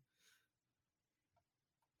 contradiction.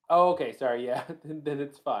 oh, okay. Sorry, yeah. Then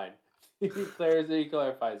it's fine. He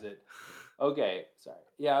clarifies it. Okay, sorry.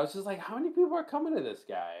 Yeah, I was just like, how many people are coming to this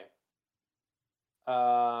guy?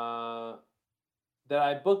 Uh, that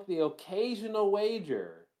I booked the occasional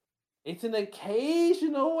wager. It's an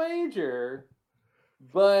occasional wager,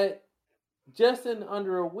 but just in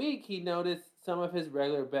under a week, he noticed some of his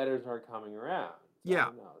regular betters aren't coming around. So I Yeah.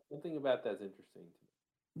 don't know. Something about that's interesting to me.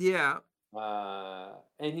 Yeah.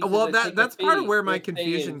 And he says, Well, "I that take a that's part of fee where my if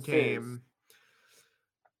they confusion insist." came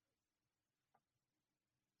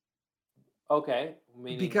Okay,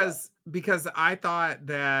 meaning what? because I thought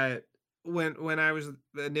that when I was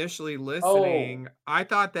initially Oh, listening, I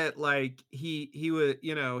thought that like he was,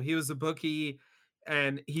 he was a bookie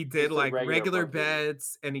and he did just a like regular regular bookie.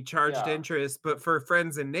 bets and he charged Yeah. interest, but for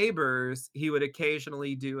friends and neighbors, he would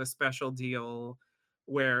occasionally do a special deal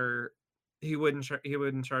where he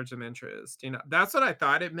wouldn't charge them interest. That's what I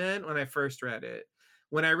thought it meant when I first read it.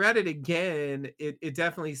 When I read it again, it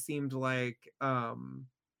definitely seemed like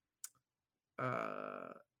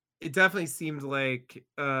uh it definitely seemed like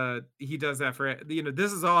he does that for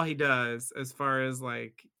this is all he does as far as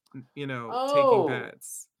like taking Oh,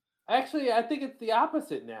 bets. actually, I think it's the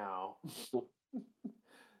opposite now.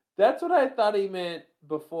 That's what I thought he meant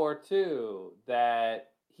before too.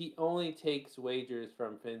 That he only takes wagers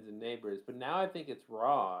from friends and neighbors, but now I think it's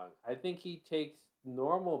wrong. I think he takes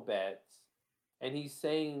normal bets, and he's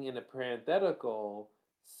saying in a parenthetical,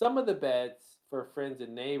 some of the bets for friends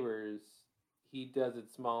and neighbors, he does it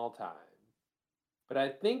small time. But I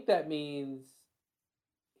think that means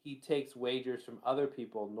he takes wagers from other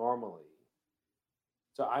people normally.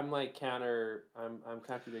 So I'm like I'm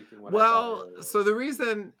contradicting what I thought Well, earlier. so the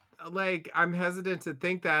reason like I'm hesitant to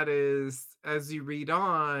think that is as you read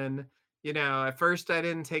on, at first I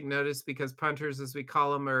didn't take notice because punters, as we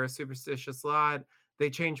call them, are a superstitious lot. They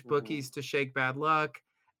change Hmm. bookies to shake bad luck.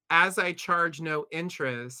 As I charge no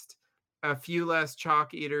interest, a few less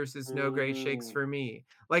chalk eaters is no great shakes Mm, for me.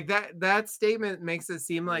 Like that statement makes it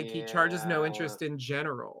seem like he charges no yeah. interest in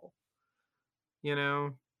general, you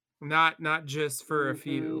know, not just for a Hmm.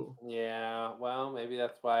 few. Yeah. Well, maybe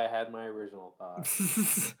that's why I had my original thought.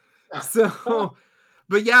 So,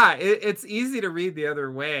 but yeah, it's easy to read the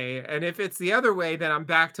other way. And if it's the other way, then I'm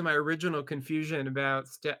back to my original confusion about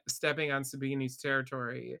stepping on Sabini's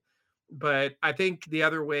territory. But I think the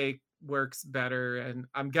other way works better, and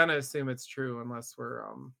I'm gonna assume it's true unless we're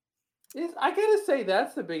I gotta say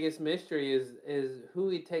that's the biggest mystery is who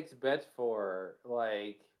he takes bets for.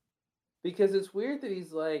 Like, because it's weird that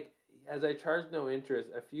he's like, as I charge no interest,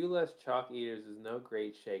 a few less chalk eaters is no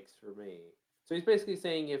great shakes for me. So he's basically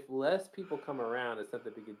saying if less people come around, it's not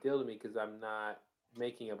that big a deal to me because I'm not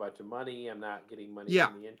making a bunch of money. I'm not getting money yeah,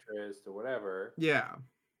 from the interest or whatever. yeah.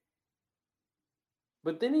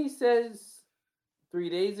 But then he says 3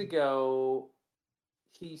 days ago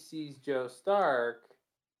he sees Joe Stark,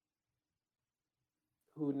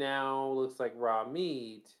 who now looks like raw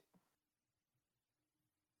meat.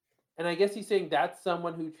 And I guess he's saying that's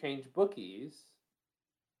someone who changed bookies,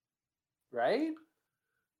 right?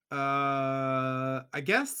 I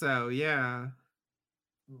guess so, yeah.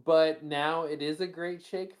 But now it is a great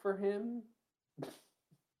shake for him.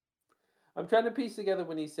 I'm trying to piece together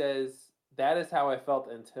when he says, that is how I felt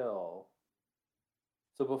until.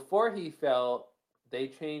 So before he felt, they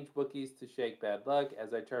changed bookies to shake bad luck.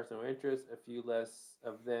 As I charge no interest, a few less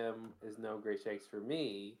of them is no great shakes for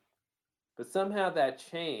me. But somehow that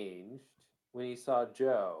changed when he saw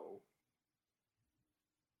Joe.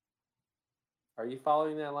 Are you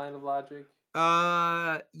following that line of logic?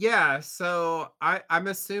 Yeah, so I'm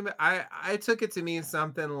assuming I took it to mean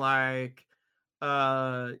something like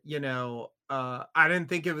I didn't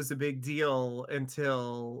think it was a big deal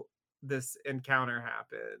until this encounter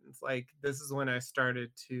happened. Like this is when I started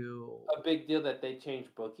to A big deal that they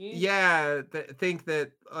changed bookies? yeah, think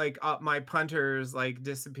that like my punters like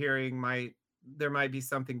disappearing might there might be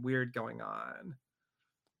something weird going on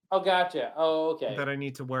Oh, gotcha. Oh, okay. that I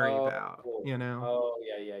need to worry Oh, about, cool. you know? Oh,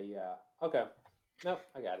 yeah, yeah, yeah. Okay. Nope,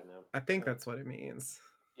 I got it now. I think Nope. that's what it means.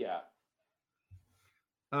 Yeah.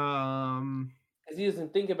 Um Because he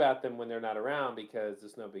doesn't think about them when they're not around because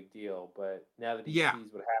it's no big deal. But now that he yeah.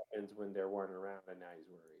 sees what happens when they weren't around, and now he's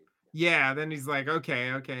worried. Yeah, then he's like,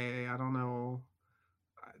 "Okay, okay, I don't know.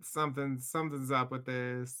 Something's up with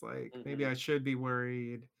this. Like maybe Hmm. I should be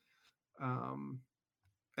worried." Um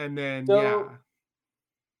and then So yeah.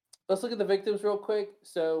 let's look at the victims real quick.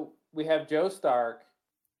 So we have Joe Stark,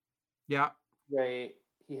 Yeah. right?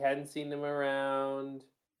 He hadn't seen them around.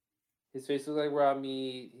 His face looked like raw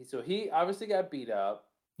meat. So he obviously got beat up.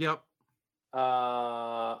 Yep.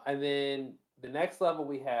 And then the next level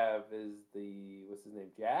we have is the what's his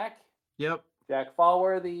name? Yep. Jack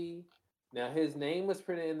Falworthy. Now his name was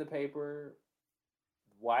printed in the paper.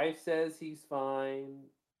 Wife says he's fine,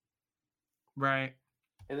 Right.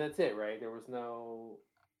 and that's it, right? There was no.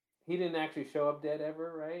 He didn't actually show up dead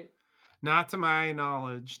ever, right? Not to my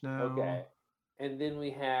knowledge, no. Okay. And then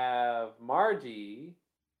we have Margie.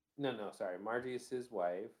 No, no, sorry. Margie is his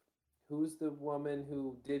wife. Who's the woman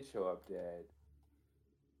who did show up dead?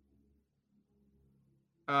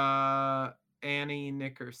 Uh Annie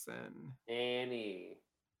Nickerson. Annie.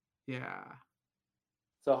 Yeah.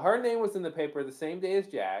 So her name was in the paper the same day as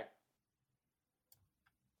Jack,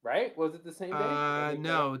 right? Was it the same day? Was it exact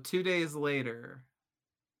No, 2 days later.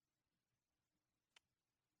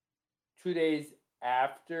 2 days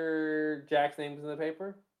after Jack's name was in the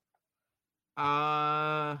paper?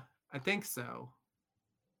 I think so.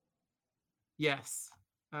 Yes.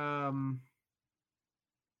 Um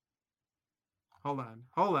hold on.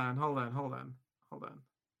 Hold on. Hold on. Hold on. Hold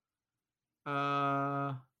on.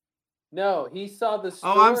 Uh No, he saw the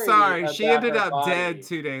Oh, I'm story sorry. She about ended her up dead body.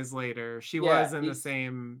 2 days later. She Yeah, was in the he's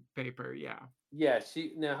same paper. Yeah. yeah,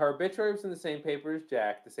 she now her obituary was in the same paper as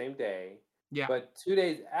Jack the same day. Yeah. But 2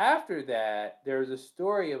 days after that, there was a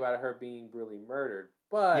story about her being brutally murdered.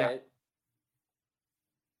 Yeah. But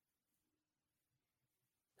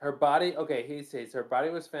Her body, okay, he says her body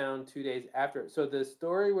was found 2 days after. So the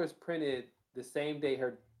story was printed the same day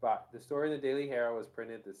the story in the Daily Herald was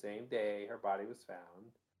printed the same day her body was found.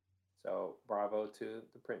 So bravo to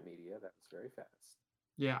the print media. That was very fast.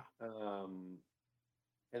 Yeah. Um,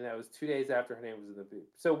 and that was 2 days after her name was in the book.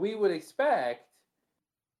 So we would expect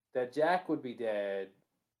that Jack would be dead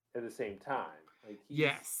at the same time. Like he's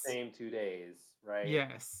Yes. same 2 days, right?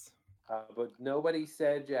 Yes. But nobody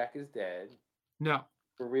said Jack is dead, No.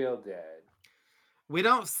 for real dead. We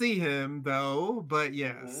don't see him though, but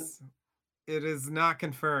Mm-hmm. yes. It is not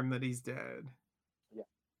confirmed that he's dead. Yeah.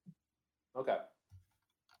 Okay.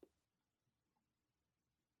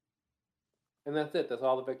 And that's it. That's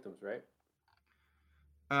all the victims, right?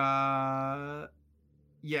 Uh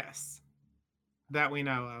yes. That we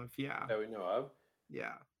know of. Yeah. That we know of.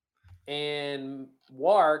 Yeah. And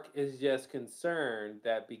Wark is just concerned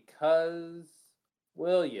that because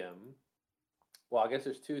William, well, I guess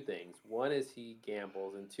there's two things. One is he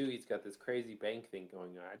gambles, and two, he's got this crazy bank thing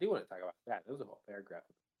going on. I do want to talk about that. There was a whole paragraph.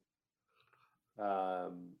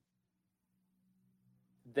 Um,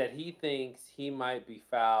 that he thinks he might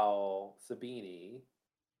befoul Sabini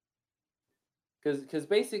because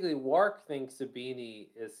basically Wark thinks Sabini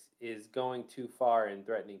is going too far in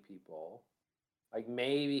threatening people. Like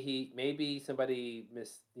maybe somebody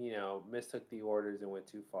mistook the orders and went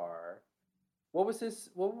too far. What was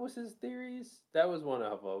his theories? That was one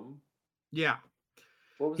of them. Yeah.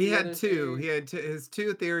 What was He the had other two. theory? His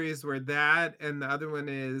two theories were that, and the other one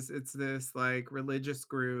is it's this like religious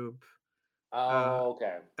group uh Oh,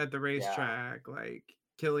 okay. at the Yeah. racetrack, like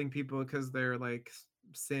killing people because they're like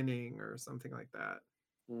sinning or something like that.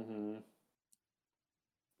 Mm-hmm.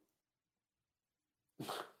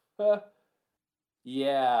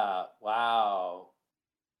 Yeah. Wow.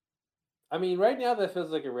 I mean, right now that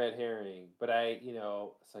feels like a red herring, but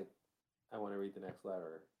it's like I want to read the next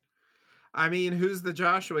letter. I mean, who's the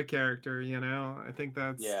Joshua character, you know? I think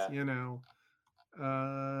that's, Yeah.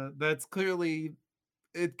 that's clearly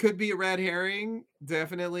it could be a red herring,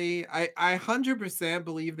 definitely. I 100%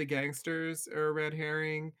 believe the gangsters are a red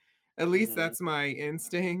herring. At least Mm-hmm. that's my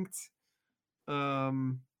instinct.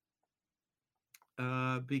 Um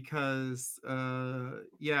because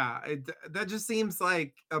yeah, that just seems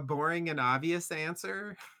like a boring and obvious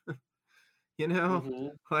answer, you know? Mm-hmm.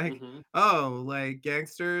 Like, Mm-hmm. oh, like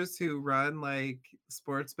gangsters who run like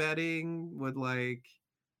sports betting would like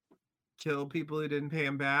kill people who didn't pay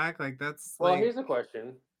him back. Like that's Well, like here's a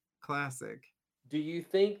question. classic. Do you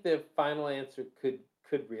think the final answer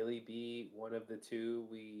could really be one of the two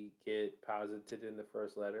we get posited in the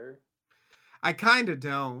first letter? I kind of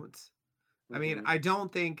don't. I mean, Mm-hmm. I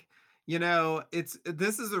don't think, it's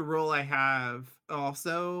this is a rule I have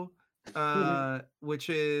also, which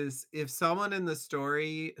is if someone in the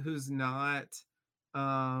story who's not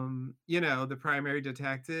the primary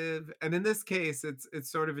detective, and in this case it's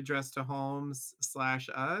sort of addressed to Holmes slash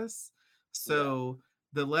us. Yeah. So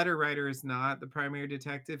the letter writer is not the primary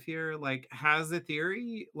detective here, like has a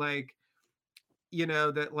theory, like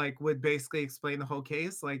that like would basically explain the whole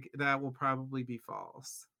case, like that will probably be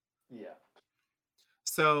false. Yeah.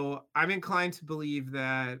 So I'm inclined to believe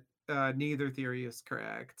that neither theory is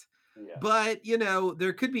correct. Yeah. But,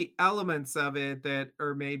 there could be elements of it that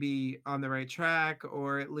are maybe on the right track,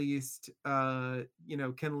 or at least,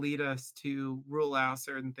 can lead us to rule out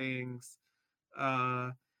certain things.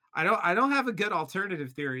 Uh, I don't have a good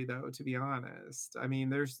alternative theory though, to be honest. I mean,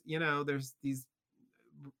 there's these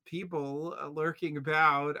people lurking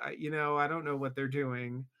about. I don't know what they're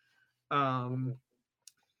doing. Mm-hmm. Um,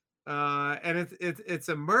 and it's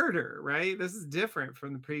a murder, right? This is different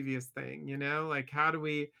from the previous thing, like how do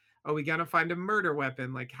we are we gonna find a murder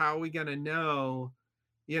weapon? Like how are we gonna know,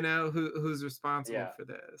 who's responsible Yeah. for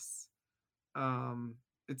this? um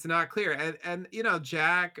it's not clear. And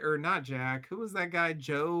Jack, or not Jack, who was that guy,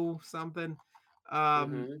 Joe something,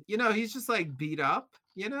 Mm-hmm. he's just like beat up,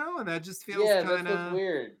 and that just feels Yeah, kind that's what's of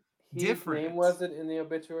weird. His name different. wasn't in the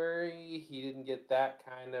obituary. He didn't get that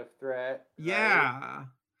kind of threat, right? Yeah.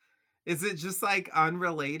 Is it just like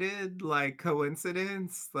unrelated, like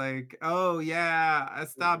coincidence? Like, oh yeah, I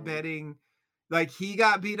stopped Mm-hmm. betting. Like he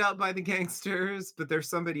got beat up by the gangsters, but there's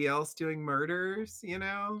somebody else doing murders?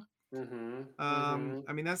 Mm-hmm. Mm-hmm.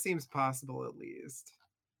 I mean that seems possible at least.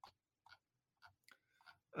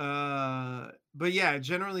 But yeah,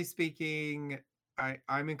 generally speaking,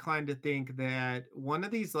 I'm inclined to think that one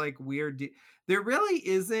of these like there really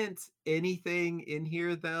isn't anything in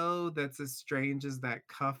here though that's as strange as that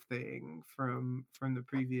cuff thing from the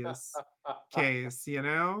previous case,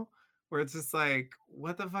 where it's just like,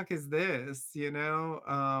 what the fuck is this?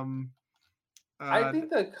 I Uh, think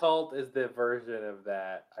the cult is the version of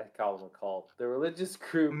that. I call them a cult. The religious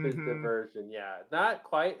group is the mhm. version. Yeah, not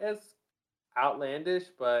quite as outlandish,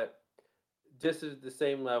 but just as the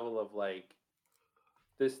same level of like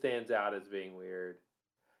this stands out as being weird.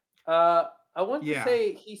 Uh, I want to Yeah.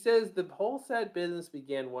 say he says the whole sad business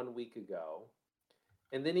began 1 week ago,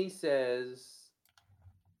 and then he says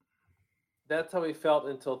that's how he felt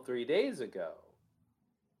until 3 days ago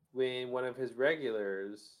when one of his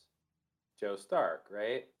regulars, Joe Stark,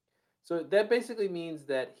 right? So that basically means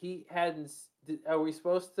that he hadn't. Are we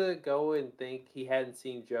supposed to go and think he hadn't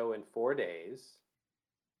seen Joe in 4 days?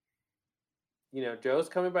 Joe's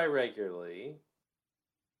coming by regularly,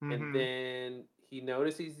 and Mhm. then he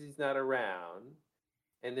notices he's not around,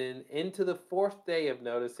 and then into the fourth day of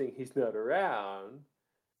noticing he's not around,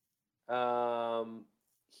 um,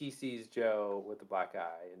 he sees Joe with the black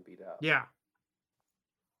eye and beat up. Yeah.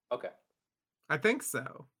 Okay, I think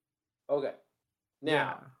so. okay.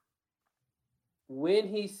 Yeah. Now, when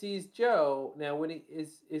he sees Joe, now when he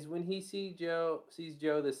is when he sees Joe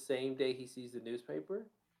the same day he sees the newspaper?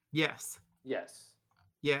 Yes. Yes.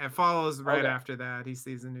 Yeah, it follows right Okay. after that. He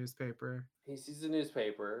sees a newspaper. He sees the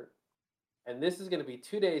newspaper, and this is going to be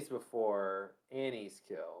 2 days before Annie's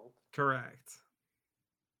killed. Correct.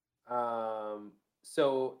 Um,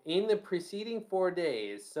 so in the preceding 4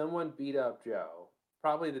 days, someone beat up Joe,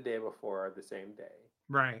 probably the day before or the same day.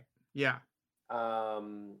 Right. Yeah.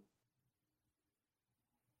 Um,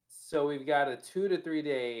 so we've got a 2 to 3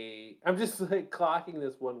 day. I'm just like clocking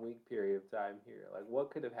this 1 week period of time here. Like,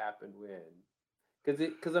 what could have happened when?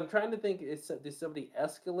 Because I'm trying to think. Did somebody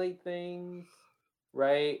escalate things?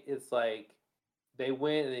 Right? It's like they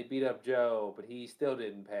went and they beat up Joe, but he still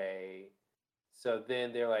didn't pay. So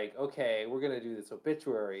then they're like, okay, we're gonna do this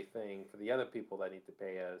obituary thing for the other people that need to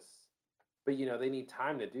pay us, but they need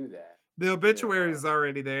time to do that. The You obituary know, is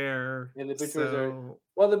already there. and the obituaries are So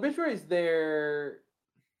well, the obituary's there,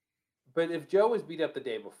 but if Joe was beat up the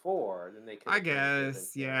day before, then they could I have changed it and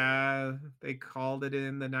guess, saying, yeah, they called it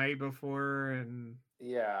in the night before and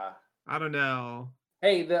yeah. I don't know.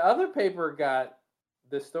 Hey, the other paper got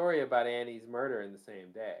the story about Annie's murder in the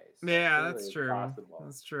same day, so Yeah, clearly that's it's true. possible.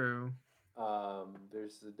 That's true.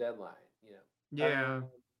 There's a deadline. Yeah.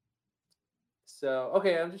 So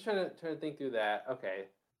okay, I'm just trying to think through that. Okay,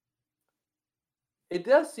 it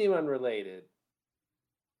does seem unrelated.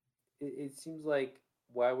 It seems like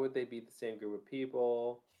why would they be the same group of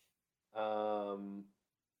people? Um,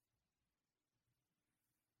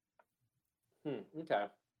 okay.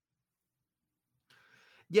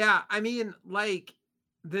 Yeah, I mean, like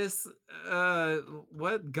this uh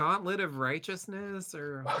what Gauntlet of Righteousness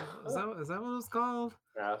or is that what it's called?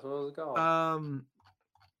 That's what it was called. Um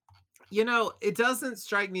it doesn't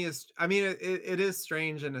strike me as I mean it is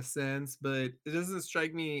strange in a sense, but it doesn't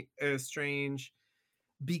strike me as strange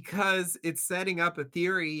because it's setting up a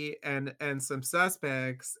theory and some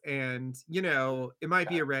suspects and it might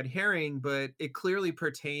be Okay. a red herring, but it clearly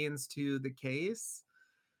pertains to the case.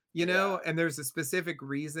 Yeah. And there's a specific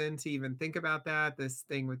reason to even think about that, this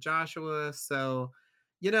thing with Joshua. So,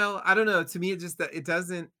 I don't know. To me, it just that it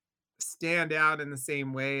doesn't stand out in the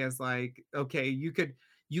same way as like, okay, you could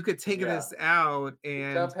take Yeah. this out The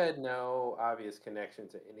and Cup had no obvious connection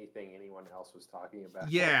to anything anyone else was talking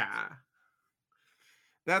about. yeah,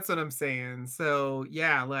 that's what I'm saying. So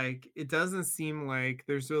yeah, like it doesn't seem like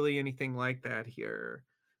there's really anything like that here.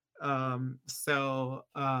 Yeah,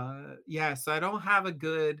 so I don't have a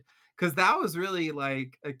good because that was really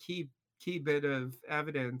like a key bit of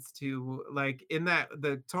evidence to like in that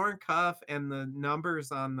the torn cuff and the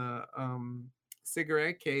numbers on the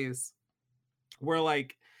cigarette case were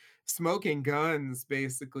like smoking guns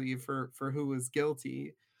basically for who was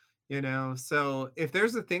guilty, so if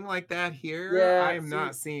there's a thing like that here I Yeah. am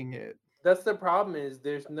not See, seeing it. that's the problem. Is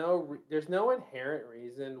there's no inherent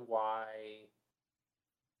reason why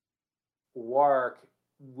Wark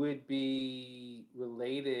would be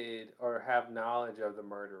related or have knowledge of the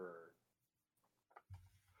murderer.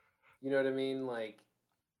 You know what I mean? Like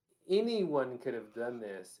anyone could have done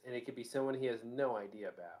this, and it could be someone he has no idea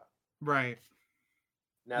about. Right.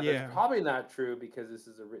 Now, that's Yeah. probably not true because this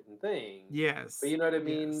is a written thing, but Yes. you know what I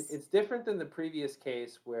mean? Yes. It's different than the previous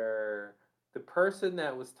case where the person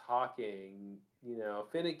that was talking,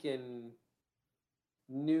 Finnegan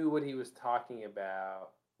knew what he was talking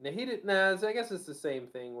about. Now he didn't. Now I guess it's the same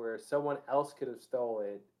thing where someone else could have stole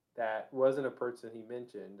it that wasn't a person he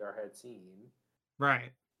mentioned or had seen.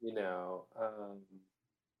 Right. You know, um,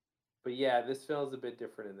 but yeah, this feels a bit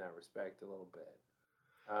different in that respect, a little bit.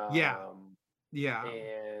 Yeah. Um, Yeah.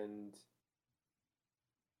 and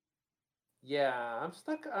yeah, I'm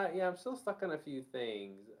stuck. Yeah, I'm still stuck on a few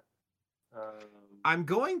things. I'm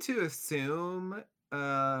going to assume,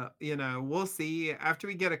 we'll see after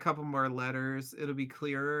we get a couple more letters, it'll be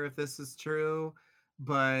clearer if this is true.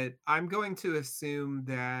 But I'm going to assume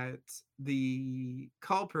that the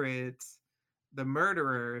culprit, the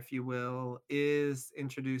murderer, if you will, is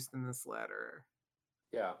introduced in this letter.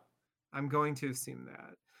 Yeah. I'm going to assume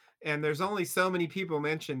that. And there's only so many people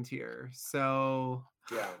mentioned here. So,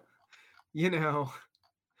 Yeah. you know,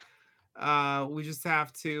 we just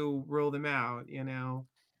have to rule them out.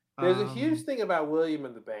 There's a huge Um, thing about William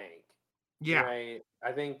and the bank, yeah. right?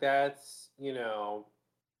 I think that's,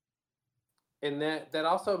 and that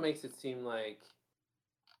also makes it seem like,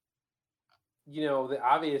 the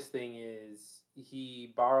obvious thing is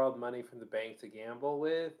he borrowed money from the bank to gamble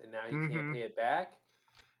with, and now he can't Mhm. pay it back.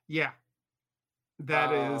 Yeah,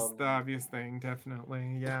 that is the Um, obvious thing,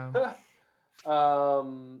 definitely, yeah.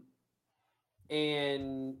 um,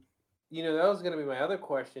 and that was gonna be my other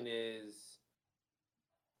question is,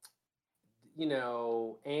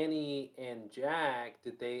 Annie and Jack,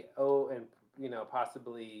 did they owe, and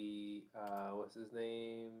possibly what's his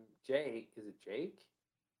name? Jake. Is it Jake?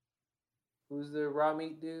 Who's the raw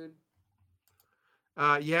meat dude?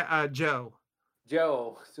 Yeah, Joe.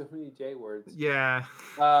 Joe. So many J words. Yeah.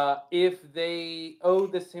 If they owe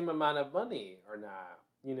the same amount of money or not.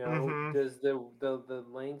 Mhm. Does the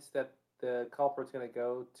lengths that the culprit's going to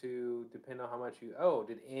go to depend on how much you owe?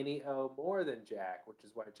 Did Annie owe more than Jack, which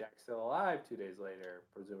is why Jack's still alive 2 days later,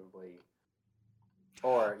 presumably,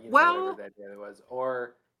 or whatever Well, that day was,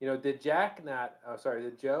 or did Jack not? Oh, sorry,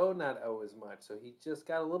 did Joe not owe as much, so he just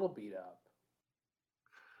got a little beat up?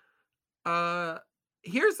 uh,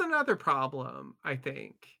 here's another problem, I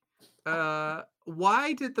think.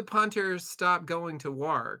 Why did the punters stop going to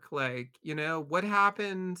work? Like, what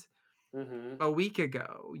happened Mm-hmm. a week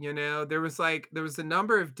ago? There was a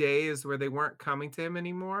number of days where they weren't coming to him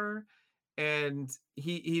anymore, and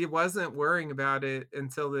he wasn't worrying about it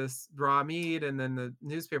until this raw meat and then the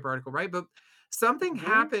newspaper article, right? But something Mm-hmm.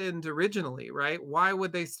 happened originally, right? Why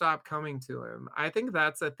would they stop coming to him? I think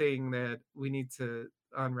that's a thing that we need to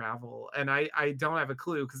unravel, and I don't have a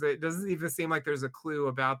clue because it doesn't even seem like there's a clue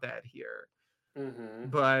about that here. Mm-hmm.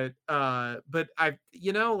 But I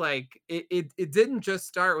like it didn't just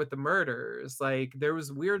start with the murders. Like there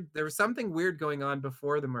was something weird going on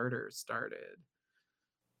before the murders started.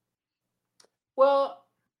 Well,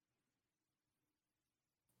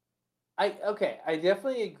 I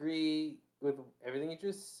definitely agree with everything you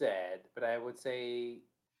just said, but I would say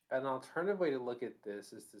an alternative way to look at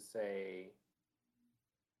this is to say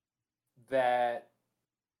that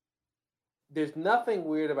there's nothing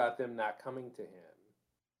weird about them not coming to him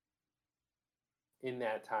in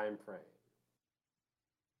that time frame.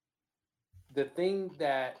 The thing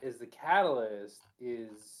that is the catalyst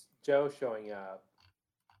is Joe showing up,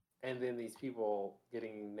 and then these people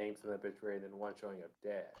getting names in the obituary, and then one showing up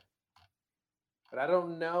dead. But I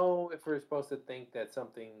don't know if we're supposed to think that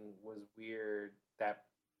something was weird that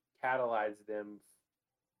catalyzed them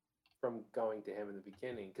from going to him in the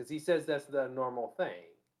beginning, because he says that's the normal thing.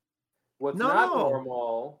 What's No, not no.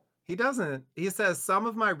 normal? He doesn't. He says some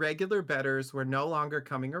of my regular betters were no longer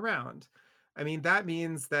coming around. I mean, that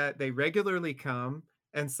means that they regularly come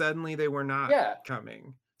and suddenly they were not Yeah,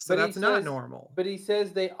 coming. So but he that's not says, normal. but he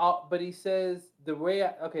says the way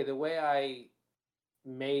I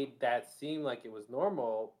made that seem like it was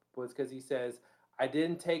normal was because he says I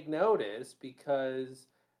didn't take notice because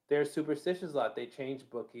there's superstitions a lot. They change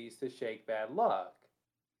bookies to shake bad luck.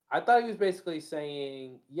 I thought he was basically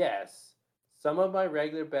saying, yes, some of my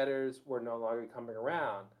regular betters were no longer coming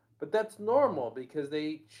around, but that's normal because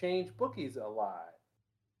they change bookies a lot.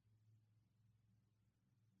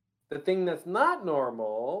 The thing that's not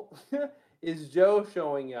normal is Joe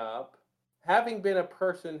showing up, having been a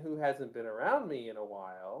person who hasn't been around me in a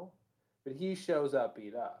while, but he shows up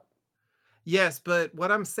beat up. Yes, but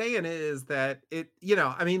what I'm saying is that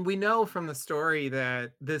I mean, we know from the story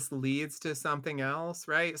that this leads to something else,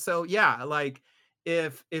 right? So yeah, like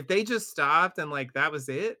if they just stopped and like that was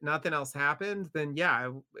it, nothing else happened, then yeah,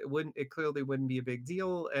 it clearly wouldn't be a big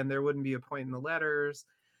deal and there wouldn't be a point in the letters.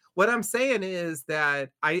 What I'm saying is that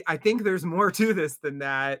I think there's more to this than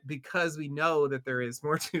that because we know that there is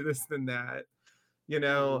more to this than that, you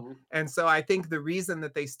know. Mm-hmm. And so I think the reason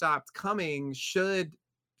that they stopped coming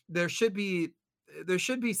there should be there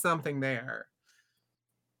should be something there.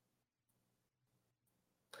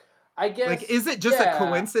 I Like, guess, is it just a yeah,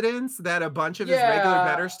 coincidence that a bunch of his regular yeah.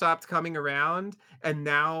 betters stopped coming around and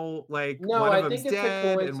now like No, one of I them's think it's a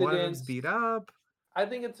dead and one of them's coincidence. beat up? I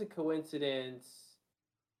think it's a coincidence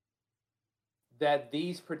that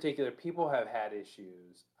these particular people have had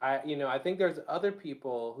issues. I think there's other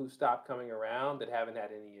people who stopped coming around that haven't had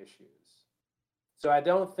any issues. So I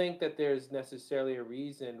don't think that there's necessarily a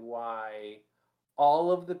reason why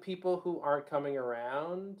all of the people who aren't coming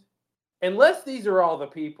around, unless these are all the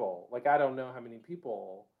people, like I don't know how many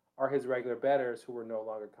people are his regular betters who are no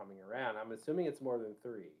longer coming around. I'm assuming it's more than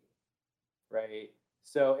three, right?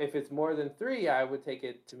 So if it's more than three, I would take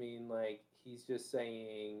it to mean like he's just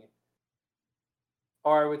saying,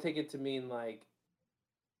 or I would take it to mean like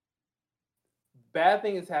bad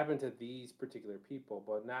thing has happened to these particular people,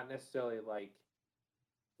 but not necessarily like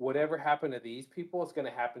whatever happened to these people is going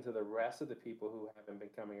to happen to the rest of the people who haven't been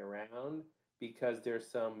coming around because there's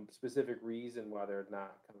some specific reason why they're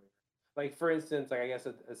not coming. Like for instance, like I guess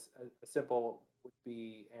a simple would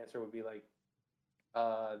be answer would be like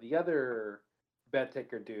the other bet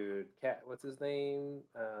taker dude, cat, what's his name?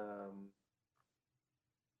 Uh,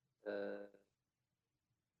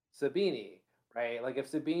 Sabini, right? Like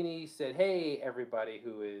if Sabini said, "Hey, everybody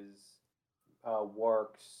who is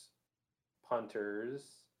works punters,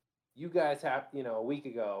 you guys have, a week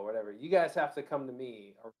ago or whatever, you guys have to come to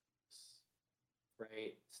me, or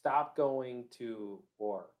right? Stop going to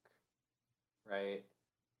work, right?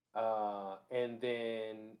 Uh, and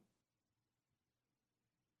then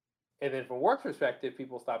and then from work perspective,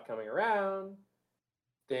 people stop coming around.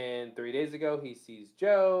 Then 3 days ago, he sees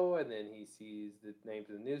Joe, and then he sees the names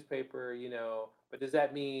in the newspaper. But does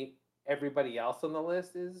that mean everybody else on the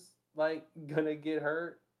list is like gonna get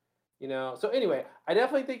hurt? So anyway, I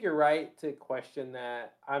definitely think you're right to question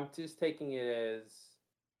that. I'm just taking it as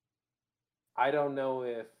I don't know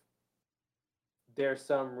if there's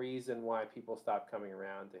some reason why people stop coming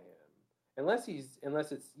around to him. Unless it's,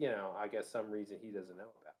 I guess some reason he doesn't know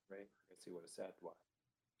about, right? Let's see what it said why.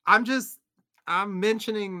 I'm just I'm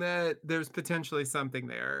mentioning that there's potentially something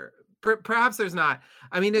there. Perhaps there's not.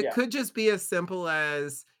 I mean, it Yeah. could just be as simple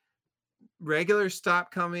as regular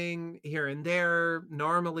stop coming here and there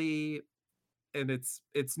normally, and it's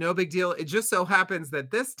no big deal. It just so happens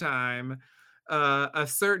that this time, a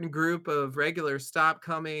certain group of regulars stopped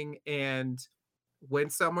coming and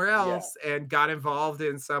went somewhere Yeah. else and got involved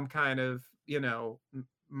in some kind of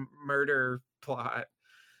murder plot,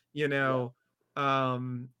 you Yeah. know.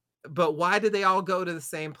 um but why did they all go to the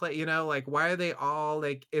same place, like why are they all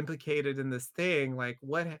like implicated in this thing, like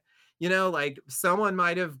like someone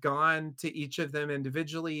might have gone to each of them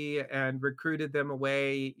individually and recruited them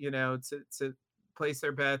away, to place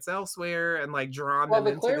their bets elsewhere and like drawn Well, them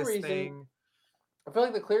the into clear this reason thing. I feel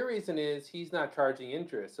like the clear reason is he's not charging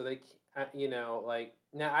interest. So like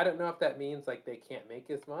now I don't know if that means like they can't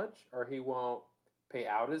make as much or he won't pay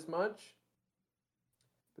out as much.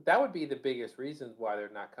 But that would be the biggest reasons why they're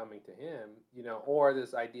not coming to him, or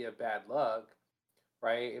this idea of bad luck,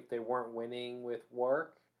 right? If they weren't winning with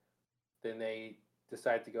work, then they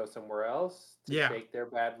decide to go somewhere else to Yeah. shake their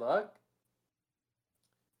bad luck.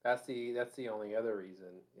 That's the only other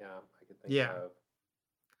reason, I could think Yeah. of.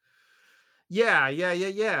 Yeah, yeah, yeah,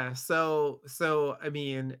 yeah. So I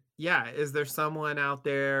mean, yeah, is there someone out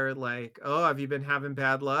there like, "Oh, have you been having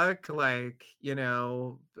bad luck? Like,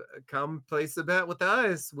 come place a bet with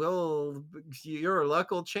us. Your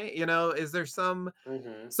luck will change." Is there some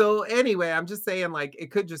Hmm. so anyway, I'm just saying like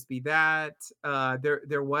it could just be that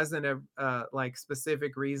there wasn't a like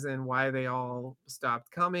specific reason why they all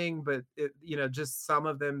stopped coming, but just some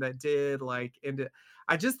of them that did like into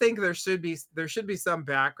I just think there should be some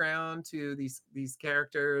background to these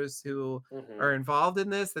characters who are Hmm. involved in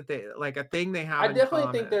this, that they like a thing they I have in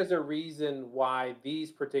definitely think common. there's a reason why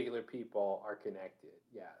these particular people are connected.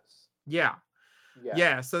 Yes. Yeah. Yeah.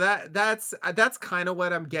 Yeah, so that's kind of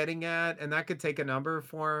what I'm getting at, and that could take a number of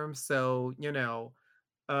forms. So,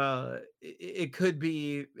 it could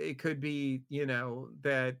be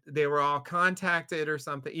that they were all contacted or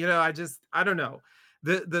something. I don't know.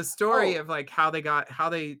 The story Oh, of like how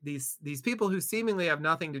these people who seemingly have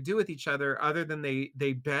nothing to do with each other other than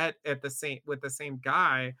they bet at the same with the same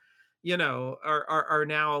guy, are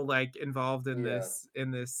now like involved in yeah.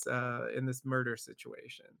 this murder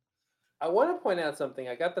situation. I want to point out something.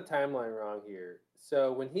 I got the timeline wrong here.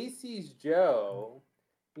 So when he sees Joe,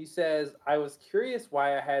 he says, I was curious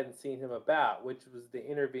why I hadn't seen him about, which was the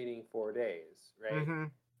intervening 4 days, right?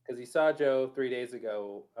 Mhm. Because he saw Joe 3 days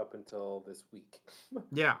ago up until this week.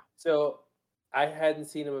 Yeah. So I hadn't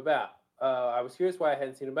seen him about. I was curious why I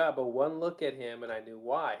hadn't seen him about, but one look at him and I knew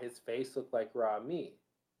why. His face looked like raw meat.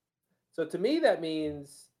 So to me, that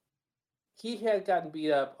means he had gotten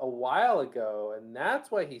beat up a while ago, and that's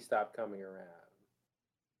why he stopped coming around.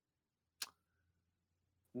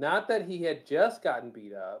 Not that he had just gotten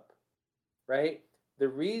beat up, right?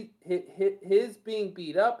 his being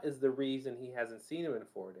beat up is the reason he hasn't seen him in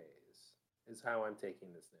 4 days. Is how I'm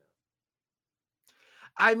taking this now.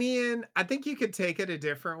 I mean, I think you could take it a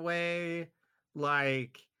different way.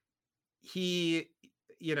 Like he,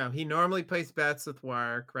 he normally plays bets with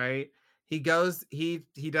Wark, right? He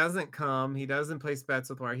doesn't come, he doesn't place bets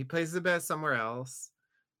with Wark. He plays the bet somewhere else,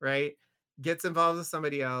 right? Gets involved with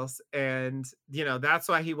somebody else, and that's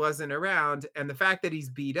why he wasn't around. And the fact that he's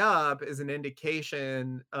beat up is an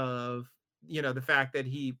indication of the fact that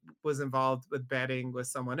he was involved with betting with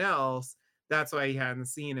someone else. That's why he hadn't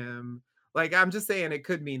seen him. Like, I'm just saying it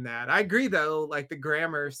could mean that. I agree though, like the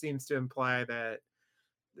grammar seems to imply that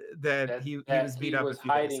he That was beat he up a was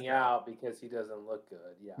few days hiding ago. out because he doesn't look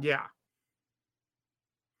good. Yeah, Yeah.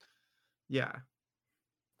 Yeah.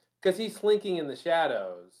 because he's slinking in the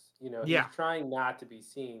shadows. He's Yeah. trying not to be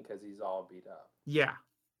seen because he's all beat up. Yeah.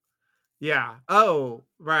 Yeah. Oh,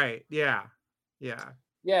 right. Yeah. Yeah.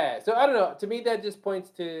 Yeah, so I don't know. To me, that just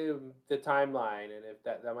points to the timeline, and if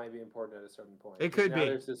that might be important at a certain point, It because could now be.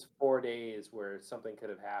 there's this 4 days where something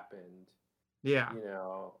could have happened. Yeah.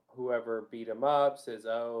 Whoever beat him up says,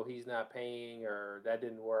 "Oh, he's not paying," or "That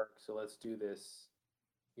didn't work, so let's do this."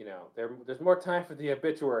 There's more time for the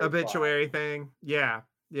obituary plot. Obituary thing. Yeah.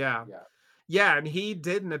 Yeah. Yeah, Yeah, and he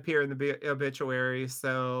didn't appear in the obituary,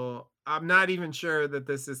 so I'm yeah, not even sure that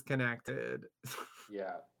this is connected.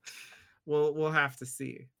 yeah, We'll have to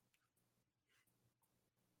see.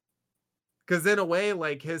 Because in a way,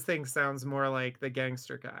 like his thing sounds more like the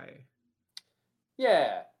gangster guy.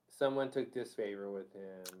 yeah. Someone took disfavor with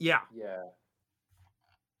him. Yeah. Yeah.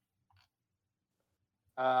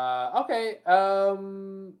 Okay.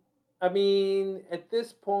 I mean, at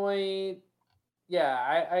this point, yeah,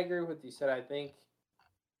 I agree with what you said. I think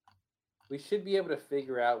we should be able to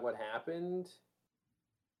figure out what happened,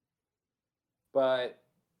 but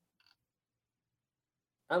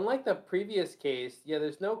unlike the previous case, yeah,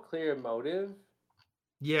 there's no clear motive.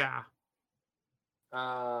 Yeah.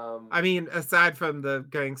 Um, I mean, aside from the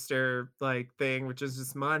gangster like thing, which is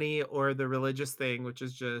just money, or the religious thing, which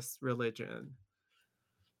is just religion.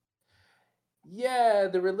 yeah,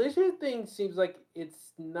 the religion thing seems like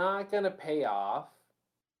it's not gonna pay off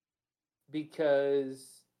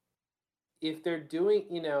because if they're doing,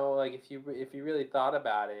 like if you really thought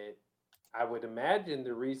about it, I would imagine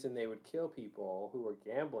the reason they would kill people who were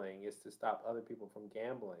gambling is to stop other people from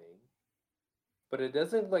gambling. But it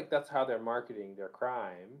doesn't look like that's how they're marketing their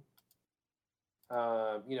crime.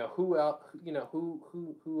 Who else?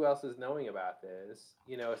 Who else is knowing about this?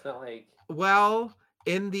 It's not like Well,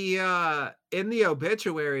 in the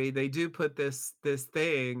obituary, they do put this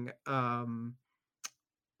thing,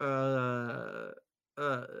 uh,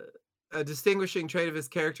 uh, a distinguishing trait of his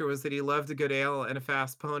character was that he loved a good ale and a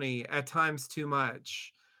fast pony, at times too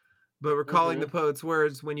much. But recalling the hmm poet's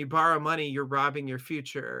words, when you borrow money, you're robbing your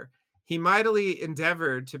future. He mightily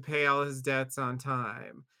endeavored to pay all his debts on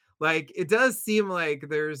time. Like, it does seem like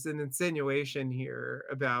there's an insinuation here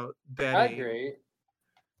about I betting. agree,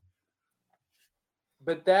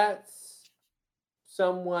 but that's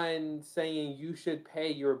someone saying you should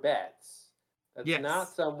pay your bets. That's not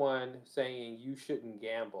Yes. someone saying you shouldn't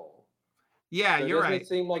gamble. Yeah, So it you're doesn't right.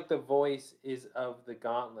 seem like the voice is of the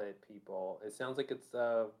Gauntlet people. It sounds like it's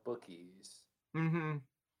bookies. Mhm.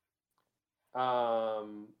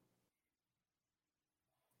 Um,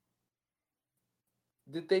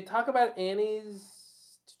 did they talk about Annie's?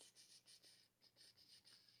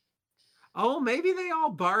 Oh, maybe they all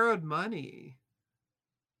borrowed money.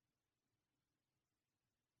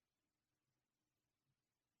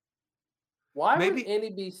 Why would Maybe Annie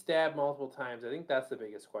be stabbed multiple times? I think that's the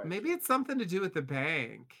biggest maybe question. it's something to do with the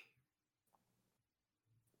bank.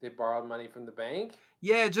 They borrowed money from the bank.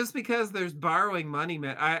 Yeah, just because there's borrowing money,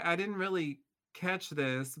 man. I didn't really catch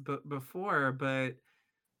this before, but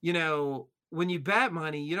when you bet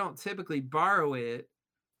money, you don't typically borrow it.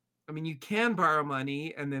 I mean, you can borrow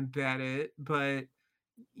money and then bet it, but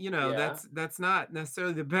Yeah. that's not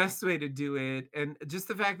necessarily the best way to do it. And just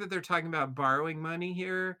the fact that they're talking about borrowing money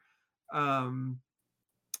here, um,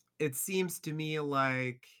 it seems to me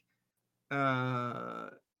uh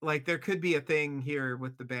like there could be a thing here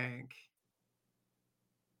with the bank.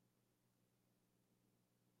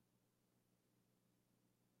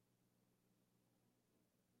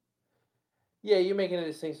 Yeah, you're making a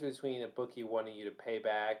distinction between a bookie wanting you to pay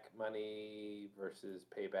back money versus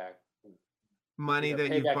Money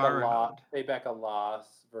that you've borrowed. pay back a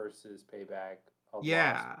loss versus pay back a loss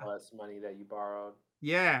Yeah. plus money that you borrowed.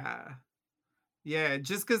 Yeah. Yeah,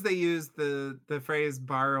 just because they use the phrase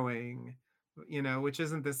borrowing, which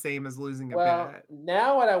isn't the same as losing a Well, bet.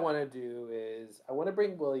 now what I want to do is I want to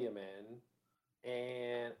bring William in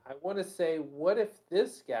And I want to say, what if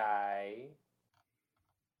this guy,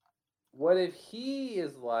 what if he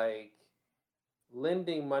is like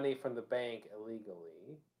lending money from the bank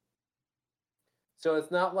illegally? So it's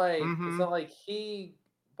Mm-hmm. not like he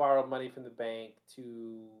borrowed money from the bank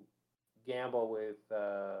to gamble with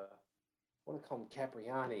what do I call him,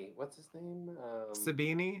 Capriani? What's his name?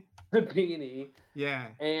 Sabini. Beanie. Yeah.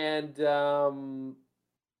 And so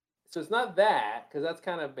it's not that because that's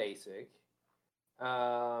kind of basic.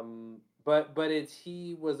 But it's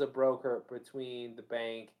he was a broker between the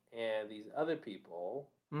bank and these other people,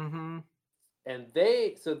 Mm-hmm. and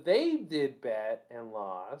they did bet and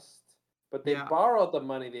lost, but they Yeah. borrowed the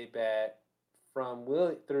money they bet from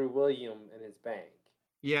through William and his bank.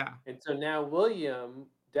 Yeah. And so now William,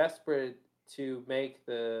 desperate to make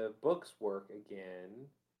the books work again,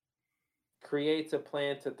 creates a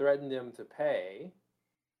plan to threaten them to pay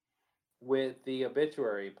with the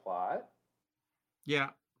obituary plot. Yeah.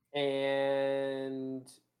 And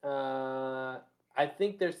uh, I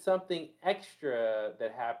think there's something extra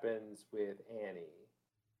that happens with Annie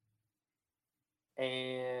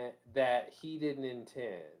and that he didn't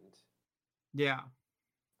intend. Yeah.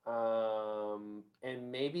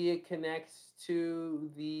 And maybe it connects to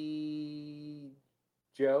the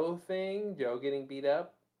Joe thing, Joe getting beat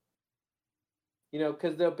up. You know,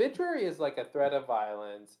 because the obituary is like a threat of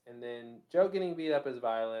violence, and then Joe getting beat up is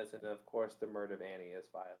violence, and then of course the murder of Annie is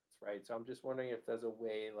violence, right? So I'm just wondering if there's a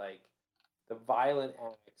way like the violent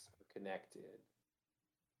acts are connected,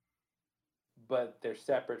 but they're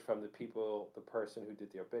separate from the people, the person who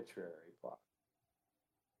did the obituary plot.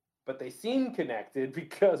 But they seem connected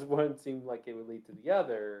because one seemed like it would lead to the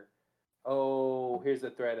other. Oh, here's a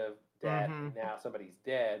threat of death, Mm-hmm. and now somebody's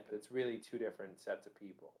dead, but it's really two different sets of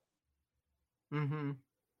people. Mm-hmm.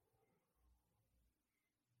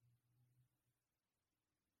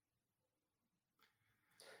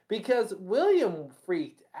 Because William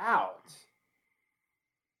freaked out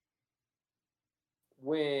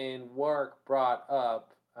when Warwick brought up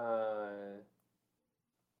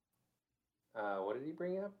what did he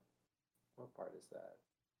bring up? What part is that?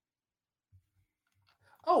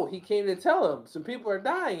 Oh, he came to tell him some people are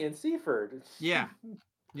dying in Seaford. Yeah.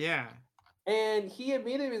 Yeah. And he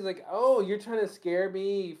immediately was like, "Oh, you're trying to scare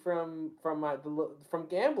me from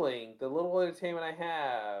gambling, the little entertainment I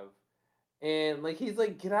have." And like he's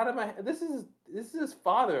like, "Get out of my this is his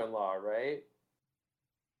father-in-law, right?"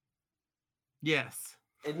 Yes.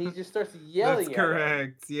 And he just starts That's yelling at him.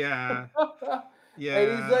 correct. Yeah.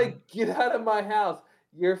 And he's Yeah. like, "Get out of my house."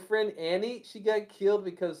 Your friend Annie, she got killed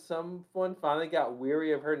because someone finally got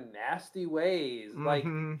weary of her nasty ways. Like,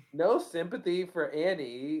 Mm-hmm. no sympathy for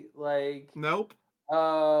Annie. Like, Nope.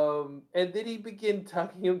 and then he began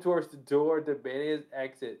tucking him towards the door, demanding his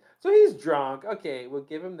exit. So he's drunk. Okay, we'll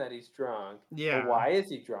give him that he's drunk. But Yeah. why is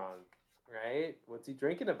he drunk? Right? What's he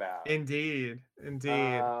drinking about? Indeed. Indeed.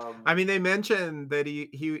 I Um, mean, they mentioned that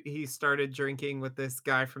he started drinking with this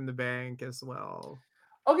guy from the bank as well.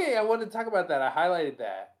 Okay, I wanted to talk about that. I highlighted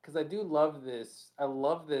that because I do love this. I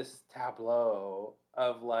love this tableau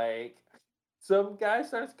of like some guy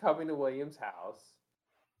starts coming to William's house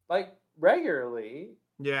like regularly,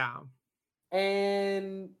 Yeah.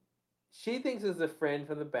 and she thinks it's a friend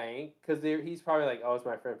from the bank because he's probably like, "Oh, it's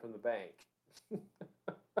my friend from the bank,"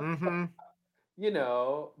 Mm-hmm. you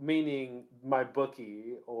know, meaning my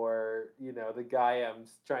bookie or the guy I'm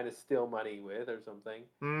trying to steal money with or something.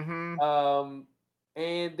 Mm-hmm. Um,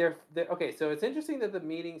 and they're okay. So it's interesting that the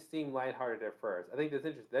meetings seem lighthearted at first. I think that's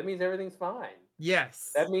interesting. That means everything's fine.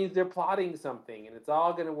 Yes. That means they're plotting something, and it's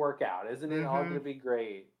all going to work out. Isn't it all going Mm-hmm. to be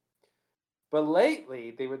great? But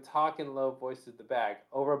lately, they would talk in low voices at the back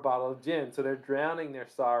over a bottle of gin, so they're drowning their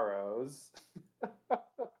sorrows.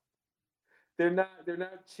 They're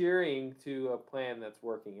not cheering to a plan that's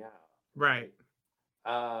working out, Right.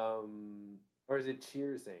 right? Or is it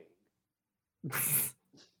cheersing?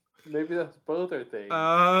 Maybe that's both are things.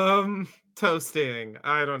 Toasting.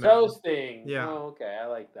 I don't know. Toasting. Yeah. Oh, okay, I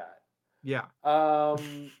like that. Yeah.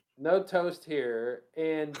 No toast here.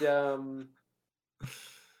 And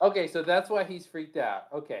okay, so that's why he's freaked out.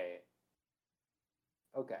 Okay.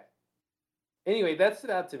 Okay. Anyway, that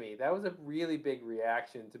stood out to me. That was a really big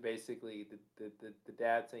reaction to basically the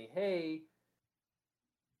dad saying, "Hey,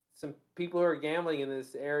 some people who are gambling in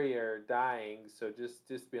this area are dying, so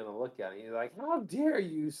just be on the lookout." And he's like, "How dare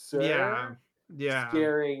you, Yeah. sir? Yeah.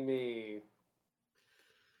 Scaring me."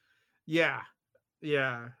 Yeah.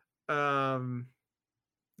 Yeah. Um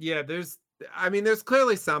yeah, there's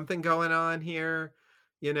clearly something going on here.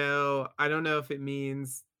 I don't know if it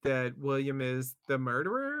means that William is the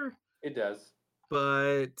murderer, It does.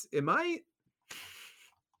 but it might.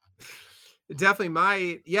 It definitely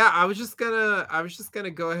might. Yeah, I was just gonna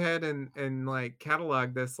go ahead and like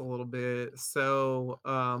catalog this a little bit. So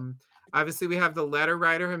obviously we have the letter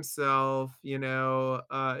writer himself, it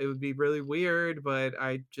would be really weird, but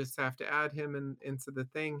I just have to add him into the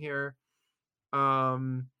thing here.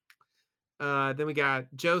 Um then we got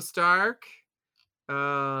Joe Stark.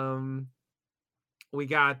 Um we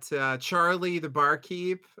got Charlie the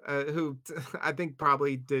barkeep, who I think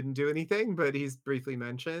probably didn't do anything, but he's briefly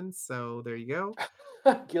mentioned. So there you go.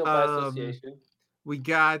 Guilt by Um, association. we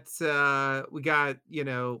got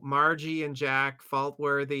Margie and Jack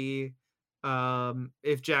Faultworthy.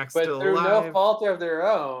 If Jack's But still through no alive. fault of their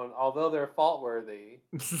own, although they're fault worthy.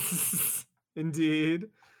 Indeed.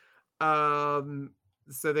 Um,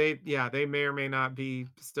 so they may or may not be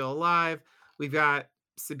still alive. We've got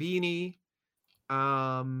Sabini,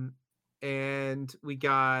 um, and we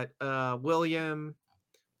got William,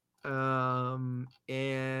 and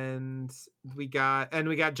we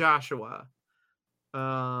got Joshua.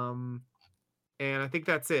 Um, and I think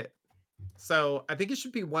that's it. So I think it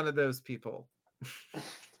should be one of those people.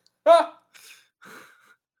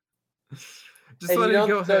 Just And wanted to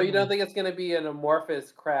go ahead you don't and think it's gonna be an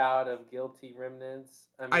amorphous crowd of guilty remnants?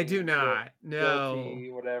 I I do mean, not. No.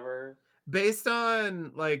 guilty, whatever. Based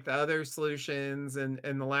on like the other solutions and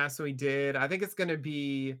the last one we did, I think it's gonna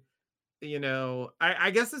be,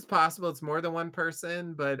 I guess it's possible it's more than one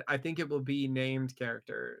person, but I think it will be named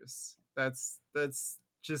characters. That's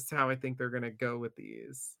just how I think they're gonna go with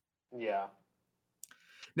these. Yeah.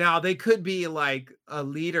 Now, they could be like a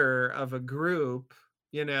leader of a group,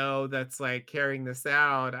 that's like carrying this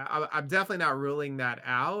out. I'm definitely not ruling that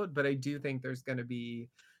out, but I do think there's going to be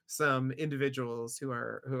some individuals who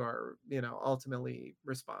are ultimately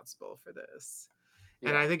responsible for this.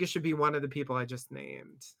 And Yeah. I think it should be one of the people I just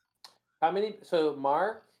named. How many? So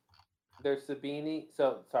Mark, there's Sabini.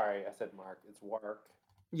 So sorry, I said Mark. It's Wark.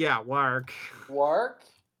 Yeah, Wark. Wark.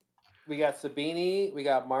 We got Sabini. We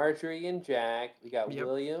got Marjorie and Jack. We got Yep.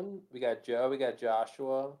 William. We got Joe. We got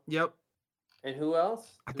Joshua. Yep. And who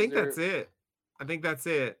else? I Is think that's there? it. I think that's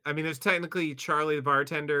it. I mean, there's technically Charlie the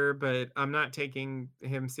bartender, but I'm not taking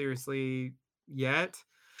him seriously yet,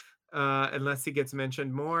 unless he gets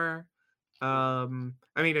mentioned more. I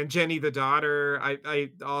mean, and Jenny the daughter, I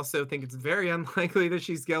also think it's very unlikely that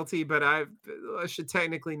she's guilty, but I should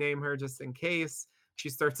technically name her just in case she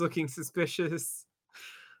starts looking suspicious.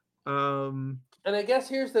 Um, And I guess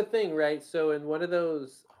here's the thing, right? So in one of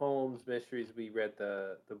those Holmes mysteries, we read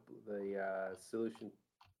the solution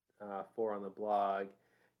for on the blog.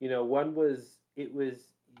 One was it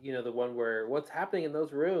was the one where what's happening in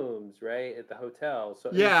those rooms, right, at the hotel. So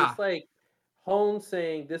it was yeah, just like Holmes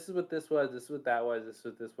saying this is what this was, this is what that was, this is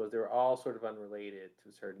what this was. They were all sort of unrelated to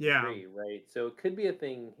a certain yeah, degree, right? So it could be a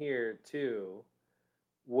thing here too,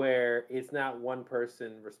 where it's not one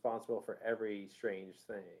person responsible for every strange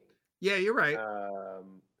thing. yeah. You're right.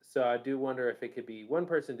 So I do wonder if it could be one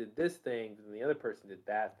person did this thing, and the other person did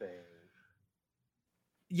that thing.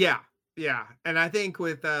 Yeah, yeah, and I think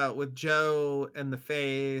with Joe and the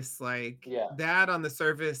face, like, Yeah. that on the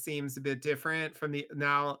surface seems a bit different from the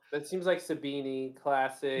now. That seems like Sabini,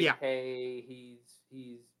 classic. Yeah, Hey, he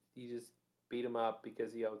just beat him up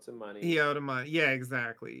because he owed some he money. owed him money. Yeah,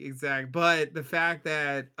 exact. But the fact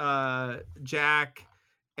that Jack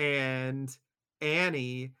and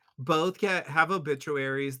Annie both have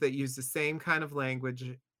obituaries that use the same kind of language,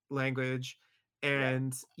 Yeah,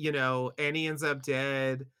 and Annie ends up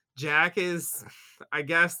dead. Jack is, I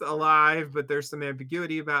guess, alive, but there's some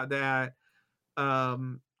ambiguity about that.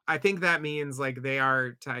 I think that means like they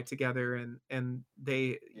are tied together, and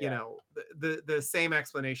they, yeah. the same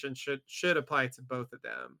explanation should apply to both of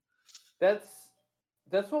them. That's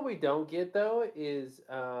that's what we don't get though is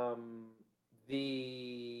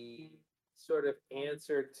the sort of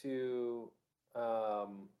answer to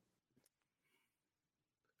um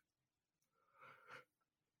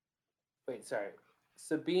wait, sorry.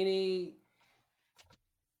 Sabini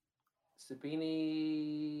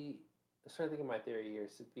Sabini I'm trying to think of my theory here.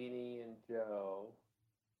 Sabini and Joe.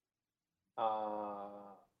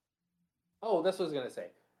 Uh Oh, that's what I was gonna say.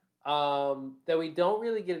 That we don't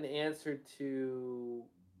really get an answer to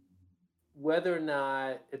whether or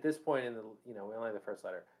not at this point in the we only have the first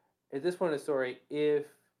letter. At this point in the story, if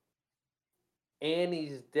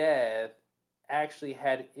Annie's death actually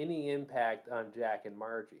had any impact on Jack and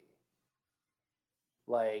Margie.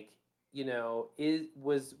 Like, is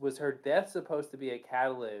was her death supposed to be a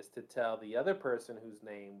catalyst to tell the other person whose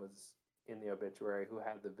name was in the obituary who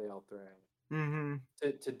had the veil thread Mhm.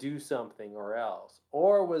 to do something or else?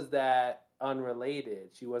 Or was that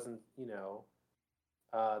unrelated? She wasn't,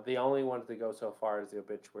 they only wanted to go so far as the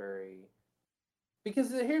obituary.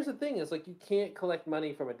 Because here's the thing: is like you can't collect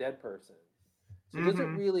money from a dead person. So it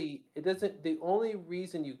doesn't Mm-hmm. really. It doesn't. The only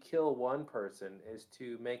reason you kill one person is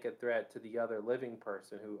to make a threat to the other living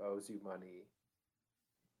person who owes you money.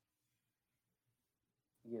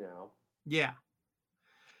 You know. Yeah.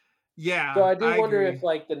 So Yeah, I do I wonder if agree.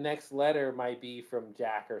 like the next letter might be from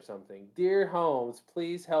Jack or something. Dear Holmes,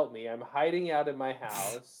 please help me. I'm hiding out in my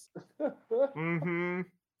house. Mm-hmm.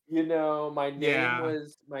 You know, Yeah.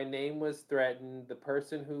 my name was threatened. The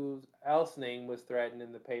person whose else name was threatened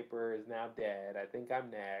in the paper is now dead. I think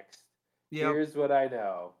I'm next. Yep. Here's what I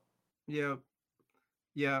know. Yep.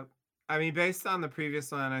 Yep. I mean, based on the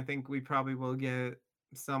previous one, I think we probably will get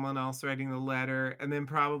someone else writing the letter, and then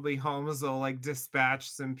probably Holmes will like dispatch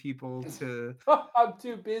some people to. I'm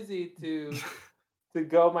too busy to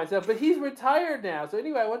go myself, but he's retired now. So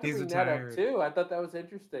anyway, I want to He's bring that up retired. too. I thought that was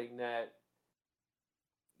interesting that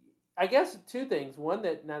I guess two things. One,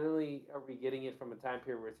 that not only are we getting it from a time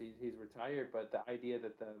period where he's retired, but the idea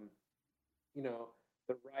that you know,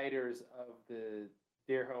 the writers of the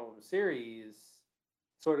Dear Home series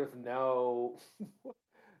sort of know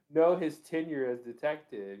his tenure as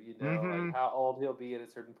detective. You know, like Mm-hmm. how old he'll be at a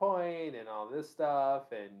certain point, and all this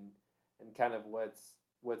stuff, and kind of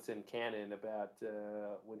what's in canon about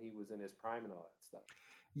when he was in his prime and all that stuff.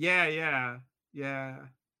 Yeah, yeah, yeah,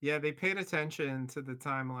 yeah. They paid attention to the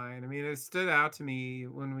timeline. I mean, it stood out to me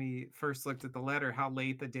when we first looked at the letter how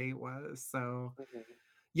late the date was. So Mhm.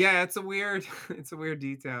 yeah, it's a weird, it's a weird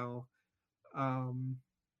detail. Um,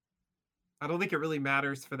 I don't think it really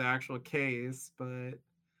matters for the actual case, but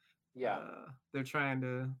Yeah, they're trying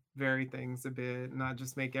to vary things a bit, not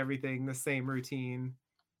just make everything the same routine.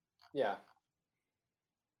 yeah.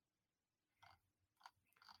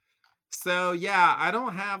 So yeah, I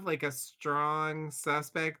don't have like a strong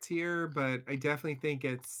suspect here, but I definitely think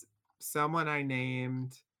it's someone I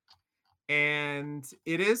named. And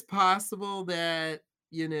it is possible that,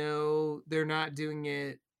 they're not doing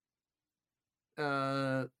it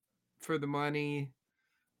uh for the money,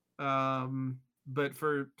 but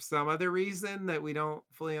for some other reason that we don't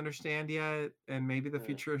fully understand yet, and maybe the Mm,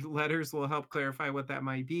 future letters will help clarify what that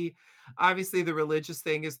might be. Obviously, the religious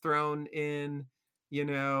thing is thrown in.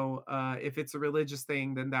 If it's a religious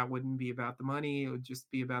thing, then that wouldn't be about the money. It would just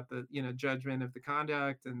be about the judgment of the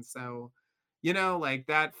conduct, and so like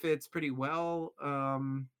that fits pretty well.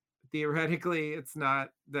 Theoretically, it's not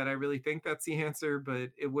that I really think that's the answer,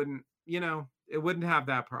 but it wouldn't have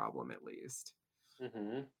that problem at least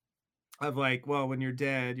mhm. of like, well, when you're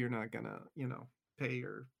dead, you're not gonna, pay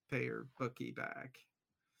your bookie back.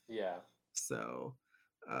 Yeah. So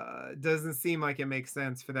it doesn't seem like it makes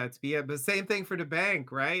sense for that to be it. But same thing for the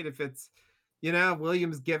bank, right? If it's,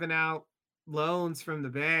 Williams giving out loans from the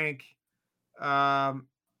bank, um,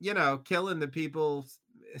 killing the people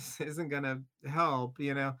isn't gonna help.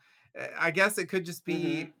 I guess it could just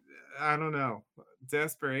be, Mhm. I don't know,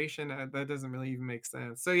 desperation. That doesn't really even make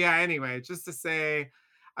sense. So yeah, anyway, just to say,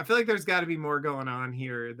 I feel like there's got to be more going on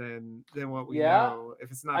here than what we Yeah. know.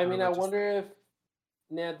 If it's not I the mean, I religious wonder thing, if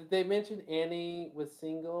now did they mention Annie was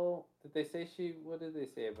single? Did they say she? What did they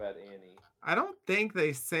say about Annie? I don't think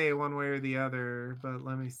they say one way or the other. But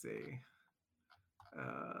let me see.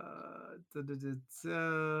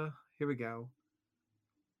 Here we go.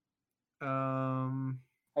 Um,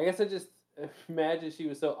 I guess I just imagine she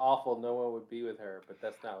was so awful, no one would be with her, but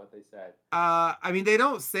that's not what they said. I mean, they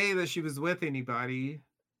don't say that she was with anybody,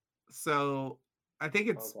 so I think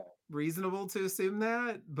it's Okay. reasonable to assume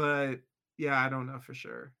that. But yeah, I don't know for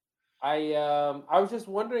sure. I was just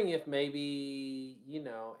wondering if maybe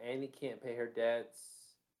Annie can't pay her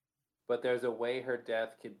debts, but there's a way her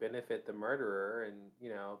death could benefit the murderer, and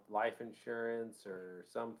life insurance or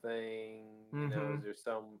something. Is Mm-hmm. there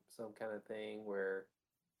some kind of thing where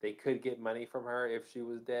they could get money from her if she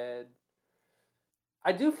was dead?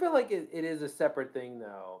 I do feel like it is a separate thing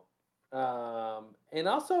though. And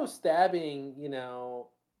also stabbing,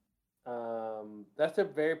 that's a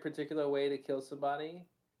very particular way to kill somebody.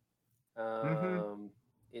 Mm-hmm. Um,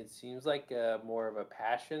 it seems like more of a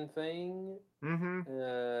passion thing Mm-hmm.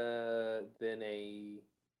 than a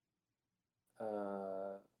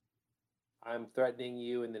uh, I'm threatening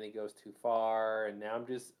you and then it goes too far and now I'm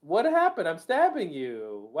just what happened? I'm stabbing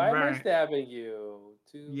you. Why am I Right. stabbing you?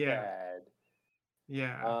 Too Yeah. bad.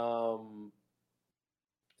 Yeah. Um,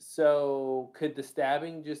 So could the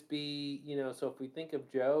stabbing just be, so if we think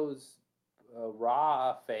of Joe's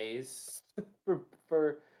raw face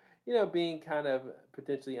for being kind of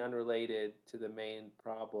potentially unrelated to the main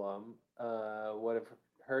problem, what if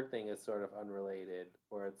her thing is sort of unrelated,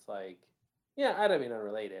 where it's like, yeah, I don't mean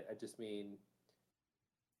unrelated. I just mean,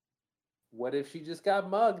 what if she just got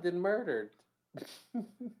mugged and murdered?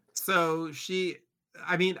 So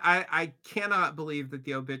I mean, I cannot believe that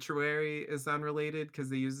the obituary is unrelated because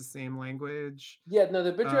they use the same language. Yeah, no,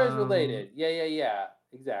 the obituary is Um, related. Yeah, yeah, yeah.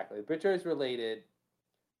 Exactly. The obituary is related,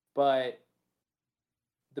 but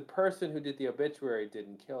the person who did the obituary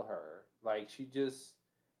didn't kill her. Like she just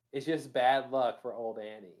it's just bad luck for old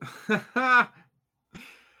Annie.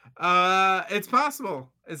 it's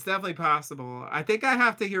possible. It's definitely possible. I think I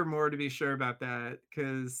have to hear more to be sure about that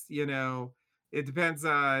because, it depends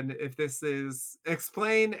on if this is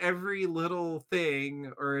explain every little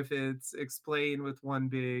thing or if it's explain with one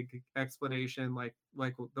big explanation like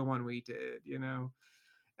the one we did.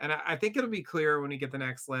 And I think it'll be clearer when we get the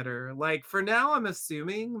next letter. Like for now, I'm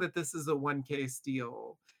assuming that this is a one case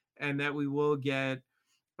deal and that we will get.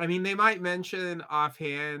 I mean, they might mention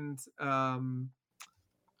offhand,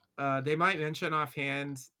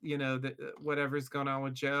 that whatever's going on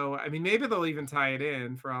with Joe. I mean, maybe they'll even tie it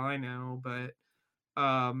in for all I know, but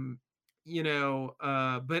um,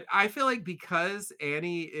 but I feel like because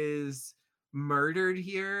Annie is murdered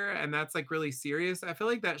here and that's like really serious, I feel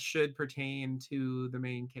like that should pertain to the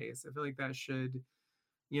main case. I feel like that should,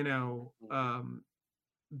 you know, Mhm. um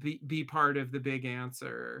be part of the big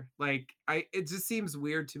answer. Like it just seems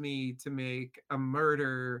weird to me to make a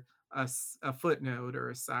murder a footnote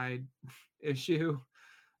or a side issue.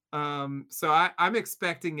 So I'm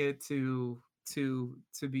expecting it to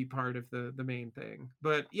be part of the main thing.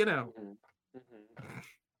 But Mhm. Mhm.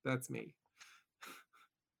 that's me.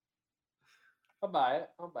 I'll buy it.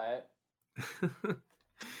 I'll buy it.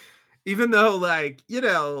 Even though like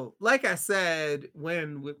I said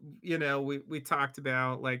when we talked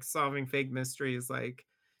about like solving fake mysteries, like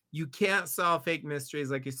you can't solve fake mysteries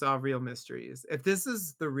like you solve real mysteries. If this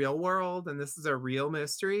is the real world and this is a real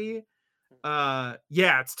mystery,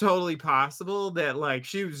 yeah, it's totally possible that like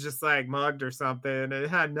she was just like mugged or something and it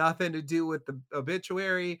had nothing to do with the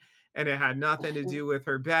obituary and it had nothing to do with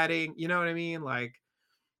her betting, you know what I mean? Like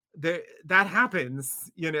that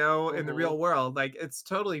happens, in the real Mhm. world. Like it's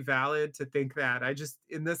totally valid to think that. I just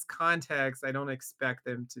in this context, I don't expect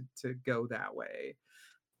them to go that way.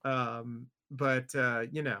 But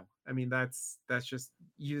I mean that's just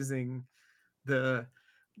using the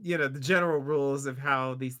the general rules of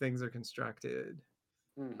how these things are constructed.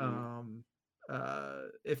 Mhm. Um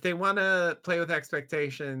if they want to play with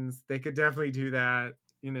expectations, they could definitely do that.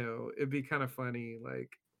 It'd be kind of funny,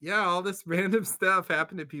 like, yeah, all this random stuff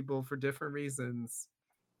happened to people for different reasons.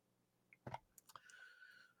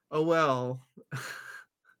 Oh well.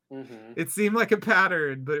 Mhm. It seemed like a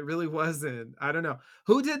pattern, but it really wasn't. I don't know.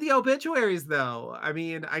 Who did the obituaries though? I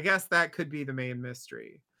mean, I guess that could be the main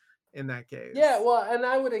mystery in that Yeah, case. well, and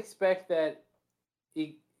I would expect that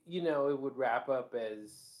it, it would wrap up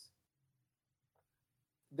as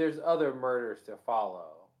there's other murders to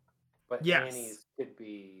follow, but Yes. Annie's could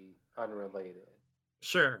be unrelated.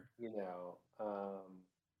 Sure. You know,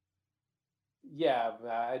 yeah,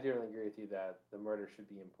 I do agree with you that the murder should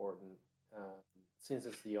be important, since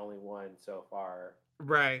it's the only one so far.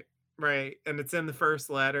 Right, right, and it's in the first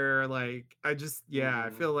letter, like, I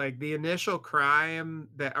Hmm. feel like the initial crime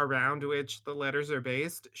that around which the letters are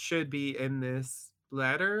based should be in this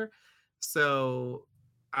letter, so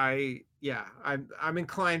I'm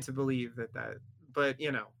inclined to believe that but,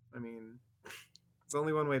 I mean, it's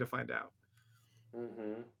only one way to find out.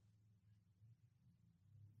 Hmm.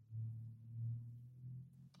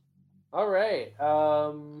 All right.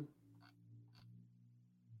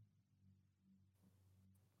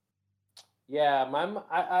 Yeah,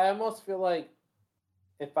 I almost feel like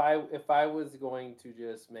if I was going to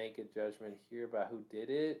just make a judgment here about who did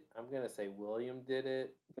it, I'm gonna say William did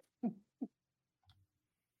it.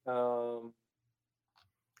 Um,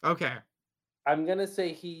 Okay. I'm gonna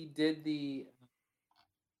say he did the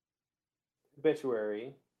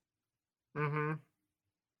obituary, Mhm.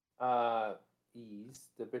 uh, the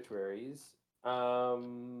obituaries.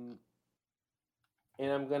 Um,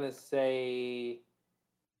 and I'm gonna say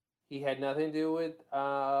he had nothing to do with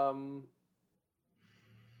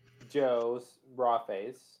Joe's raw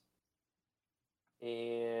face,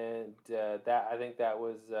 and that I think that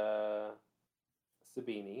was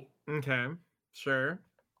Sabini, Okay. Sure.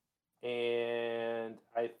 and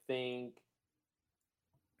I think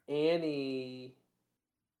Annie.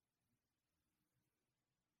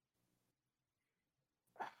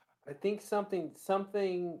 I think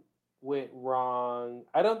something went wrong.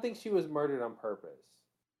 I don't think she was murdered on purpose.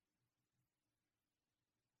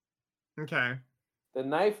 Okay. The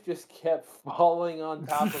knife just kept falling on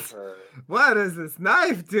top of her. What is this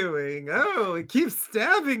knife doing? Oh, it keeps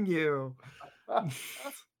stabbing you.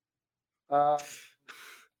 uh,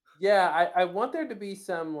 yeah, I want there to be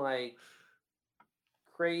some like.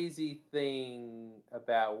 crazy thing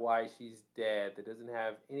about why she's dead that doesn't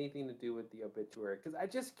have anything to do with the obituary, because I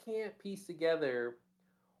just can't piece together.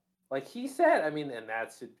 Like he said, I mean, and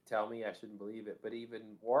that should tell me I shouldn't believe it, but even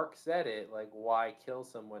Wark said it, like, why kill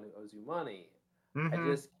someone who owes you money? I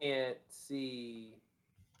Mm-hmm. just can't see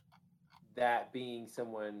that being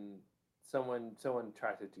someone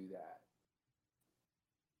tried to do that.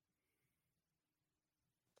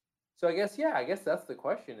 So I guess, yeah, I guess that's the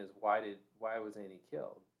question, is why was Annie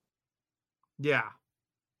killed? Yeah.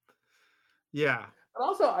 Yeah. But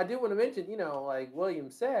also, I do want to mention, like William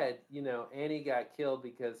said, Annie got killed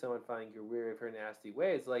because someone finally grew weary of her nasty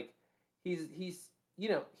ways. Like, he's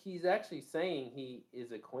actually saying he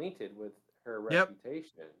is acquainted with her Yep.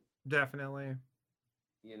 reputation. Definitely.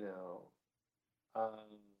 You know,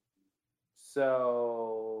 um,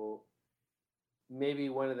 so maybe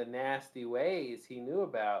one of the nasty ways he knew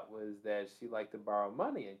about was that she liked to borrow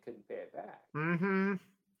money and couldn't pay it back. Mm-hmm.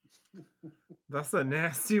 That's a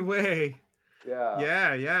nasty way. Yeah.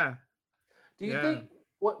 Yeah, yeah, Do you yeah. think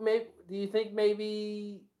do you think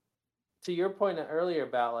maybe, to your point earlier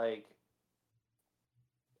about, like,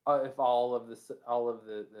 if all of the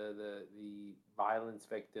violence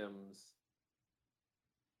victims,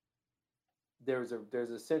 there's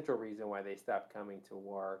a central reason why they stopped coming to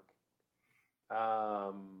work.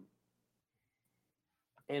 Um,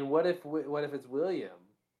 and what if it's William?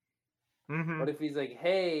 Mm-hmm. What if he's like,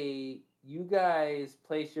 hey, you guys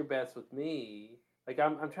place your bets with me? Like,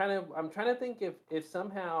 I'm trying to think if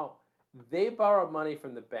somehow they borrowed money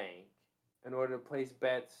from the bank in order to place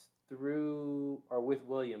bets through or with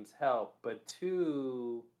William's help, but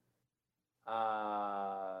to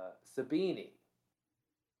Sabini.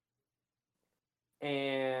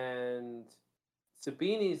 And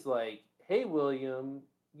Sabini's like, hey, William,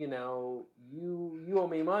 you owe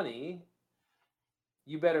me money.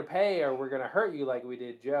 You better pay or we're gonna hurt you like we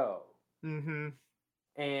did Joe. Mm-hmm.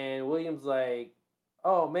 And William's like,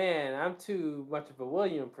 oh man, I'm too much of a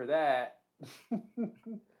William for that.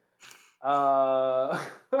 uh,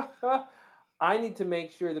 I need to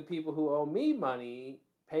make sure the people who owe me money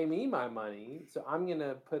pay me my money. So I'm going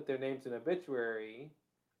to put their names in obituary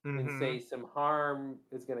and Mm-hmm. say some harm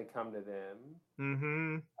is going to come to them.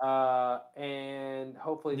 Mm-hmm. And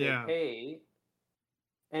hopefully they Yeah. pay.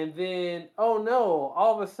 And then, oh no,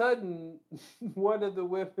 all of a sudden, one of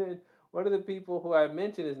the people who I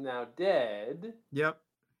mentioned is now dead. Yep.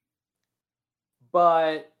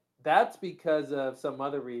 But that's because of some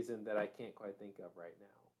other reason that I can't quite think of right now.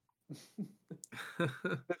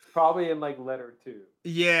 It's probably in like letter two.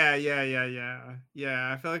 Yeah, yeah, yeah, yeah.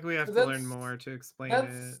 Yeah, I feel like we have So to learn that's more to explain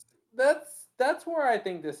it. that's that's where I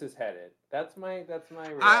think this is headed. That's my I reaction.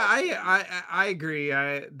 I I agree.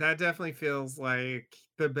 That definitely feels like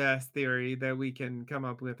the best theory that we can come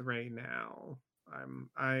up with right now.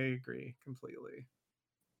 I agree completely.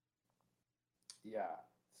 Yeah,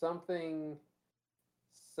 something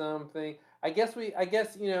something. I guess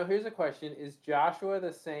here's a question: is Joshua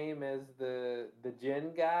the same as the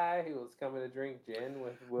gin guy who was coming to drink gin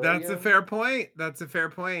with That's a William? fair point. That's a fair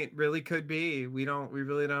point. Really could be. We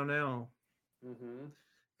really don't know. Mm-hmm.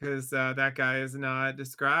 Because that guy is not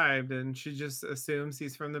described, and she just assumes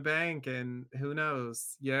he's from the bank, and who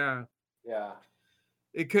knows? Yeah, Yeah.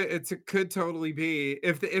 it could totally be.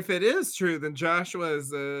 If it is true, then Joshua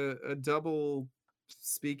is a double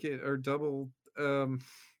speaking or double um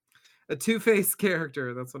a two-faced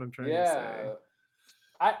character. That's what I'm trying to say.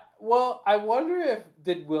 Yeah. I wonder if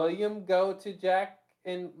did William go to Jack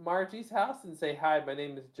and Margie's house and say, "Hi, my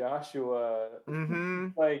name is Joshua." Mm-hmm.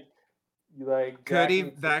 like Jack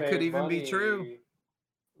needs to That pay could even be true. money.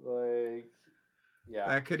 Like, yeah.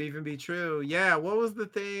 That could even be true. Yeah. What was the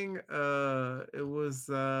thing? It was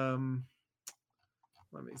let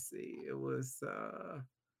me see. It was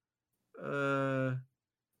uh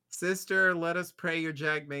sister, let us pray your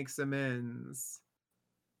Jack makes amends.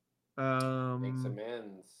 Makes Um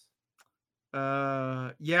amends.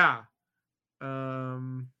 yeah.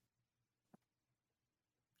 Um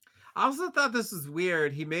I also thought this was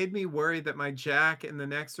weird. He made me worried that my Jack in the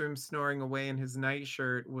next room snoring away in his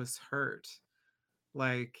nightshirt was hurt.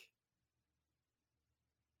 Like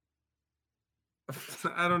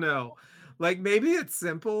I don't know. Like maybe it's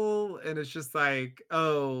simple and it's just like,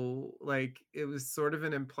 oh, like it was sort of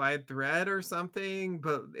an implied threat or something,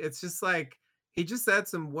 but it's just like he just said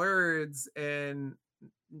some words and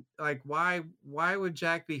like why would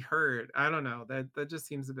Jack be hurt? I don't know. That just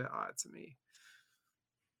seems a bit odd to me.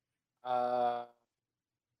 Uh,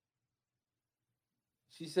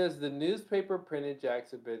 she says the newspaper printed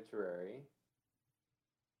Jack's obituary.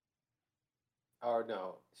 Or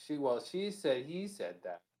no, she said he said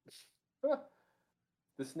that.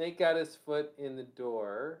 The snake got his foot in the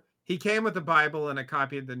door. He came with the Bible and a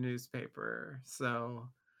copy of the newspaper, so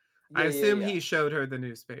I Yeah, yeah, assume yeah. he showed her the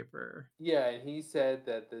newspaper. Yeah, and he said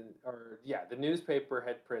that the newspaper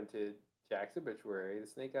had printed Jack's obituary. The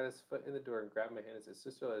snake got his foot in the door and grabbed my hand and said,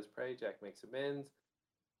 "Sister, let us pray." Jack makes amends.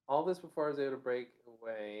 All this before I was able to break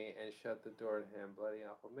away and shut the door on him. Bloody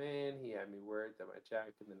awful man. He had me worried that my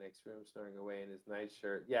Jack in the next room snoring away in his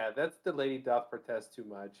nightshirt. Yeah, that's the lady doth protest too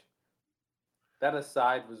much. That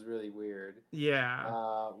aside was really weird.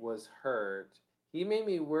 Yeah. Was hurt. He made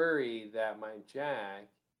me worry that my Jack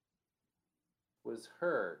was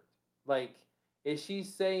hurt. Like, is she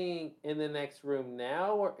saying in the next room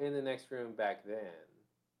now or in the next room back then?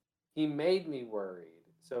 He made me worried.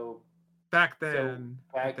 Back So then,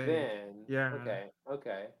 I back think. then, Yeah.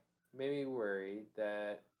 okay, made me worried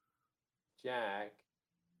that Jack,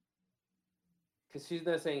 because she's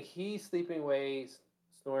not saying he's sleeping away,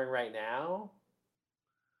 snoring right now.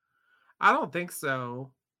 I don't think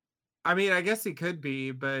so. I mean, I guess he could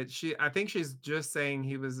be, but I think she's just saying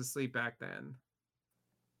he was asleep back then.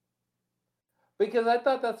 Because I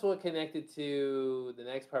thought that's what connected to the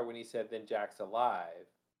next part when he said, "Then Jack's alive,"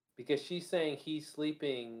 because she's saying he's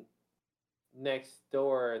sleeping next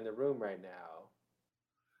door in the room right now.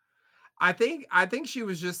 I think she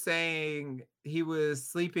was just saying he was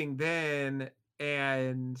sleeping then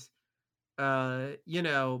and but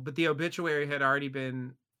the obituary had already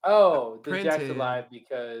been Oh, then Jack's printed. alive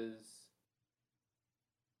because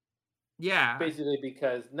Yeah. basically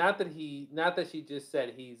because not that she just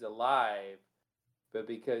said he's alive, but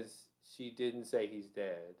because she didn't say he's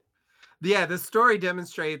dead. Yeah, the story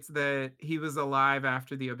demonstrates that he was alive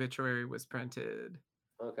after the obituary was printed.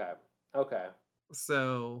 Okay. Okay.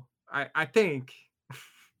 So, I think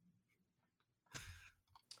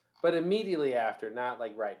But immediately after, not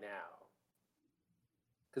like right now.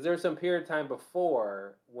 Because there was some period of time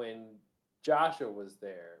before when Joshua was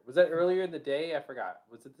there. Was that earlier in the day? I forgot.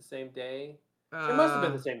 Was it the same day? It must have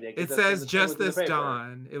been uh the same day because it that's when says the story just was in the this paper.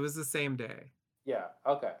 dawn. It was the same day. Yeah.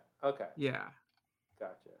 Okay. Okay. Yeah.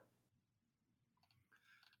 Gotcha.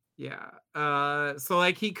 Yeah. So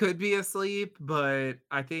like he could be asleep, but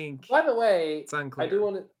I think By the way, it's unclear.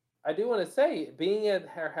 I do want to say being at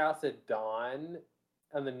her house at dawn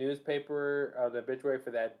on the newspaper the obituary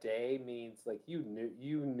for that day means like you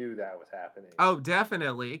knew that was happening. Oh,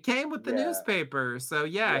 definitely. It came with the Yeah. newspaper. So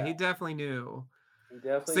yeah, Yeah. he definitely knew. He So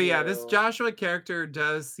definitely yeah, this knew. Joshua character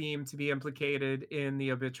does seem to be implicated in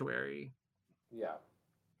the obituary. Yeah.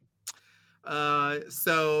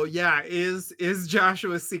 So yeah, is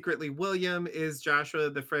Joshua secretly William? Is Joshua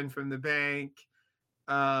the friend from the bank?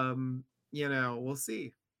 We'll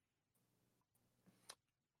see.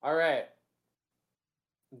 All right.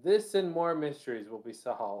 This and more mysteries will be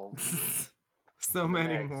solved So in the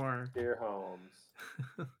many next more. Dear Holmes.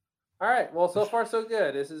 All right. Well, so far so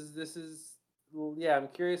good. This is well, yeah. I'm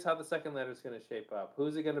curious how the second letter is going to shape up.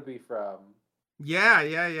 Who's it going to be from? Yeah,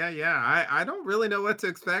 yeah, yeah, yeah. I don't really know what to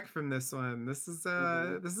expect from this one.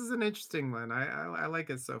 Mm-hmm. This is an interesting one. I like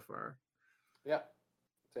it so far. Yeah.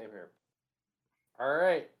 Same here. All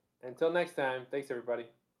right. Until next time. Thanks, everybody.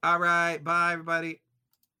 All right, bye everybody.